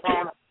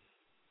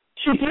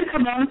she did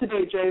come on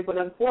today, Jay, but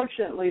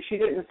unfortunately she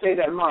didn't say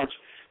that much.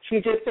 She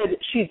just said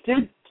she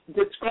did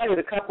describe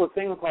a couple of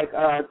things like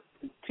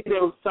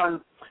Tito's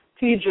son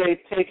TJ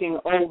taking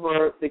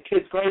over the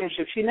kids'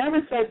 guardianship. She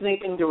never said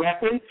anything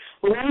directly,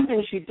 but one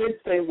thing she did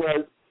say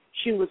was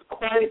she was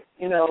quite,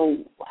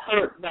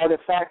 hurt by the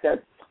fact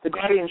that the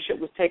guardianship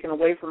was taken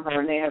away from her,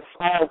 and they have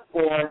filed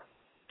for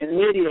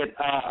immediate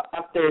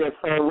update of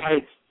her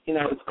rights,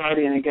 as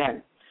guardian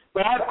again.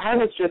 But I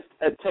was just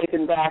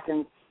taken back,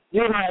 and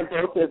you and I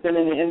both have been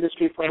in the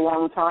industry for a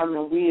long time,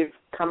 and we've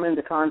come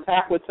into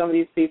contact with some of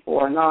these people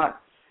or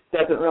not.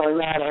 Doesn't really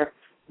matter.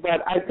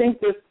 But I think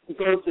this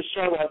goes to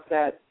show us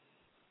that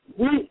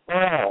we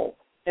all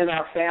in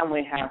our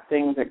family have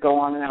things that go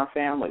on in our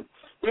family.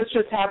 This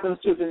just happens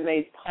to have been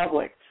made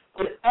public.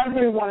 But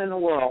everyone in the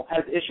world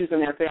has issues in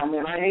their family.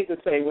 And I hate to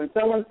say, when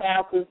someone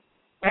passes,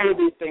 all of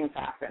these things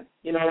happen.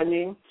 You know what I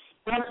mean?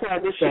 That's why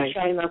this should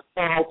train us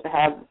all to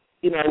have,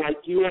 like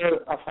you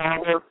are a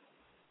father,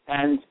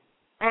 and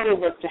all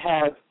of us to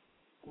have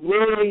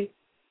really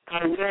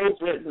our wills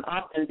written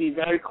up and be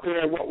very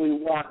clear what we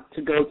want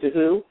to go to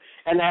who.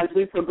 And as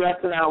we progress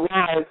in our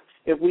lives,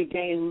 if we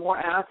gain more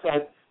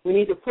assets, we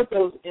need to put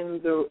those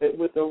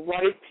with the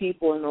right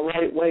people in the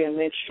right way and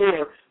make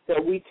sure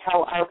that we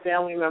tell our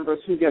family members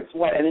who gets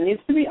what. And it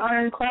needs to be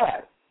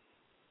ironclad.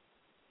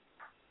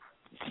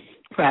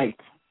 Right.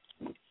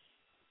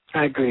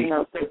 I agree.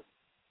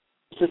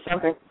 It's just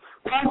something.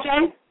 Well,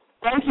 Jay,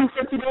 thank you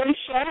for today's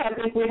show. I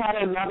think we had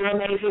another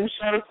amazing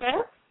show,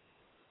 sir.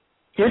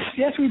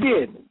 Yes, we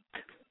did.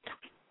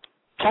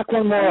 Talk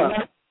one more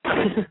up.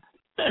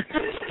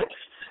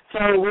 So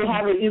we'll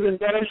have an even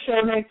better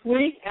show next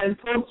week, and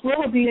folks,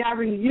 we'll be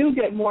having you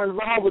get more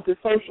involved with the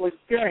social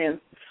experience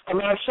on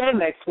our show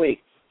next week.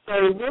 So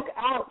look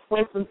out for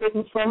some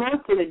things from us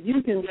so that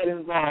you can get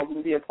involved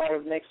and be a part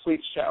of next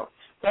week's show.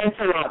 Thanks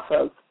a lot,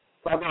 folks.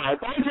 Bye-bye.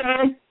 Bye,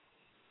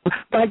 Jay.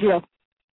 Bye, Jill.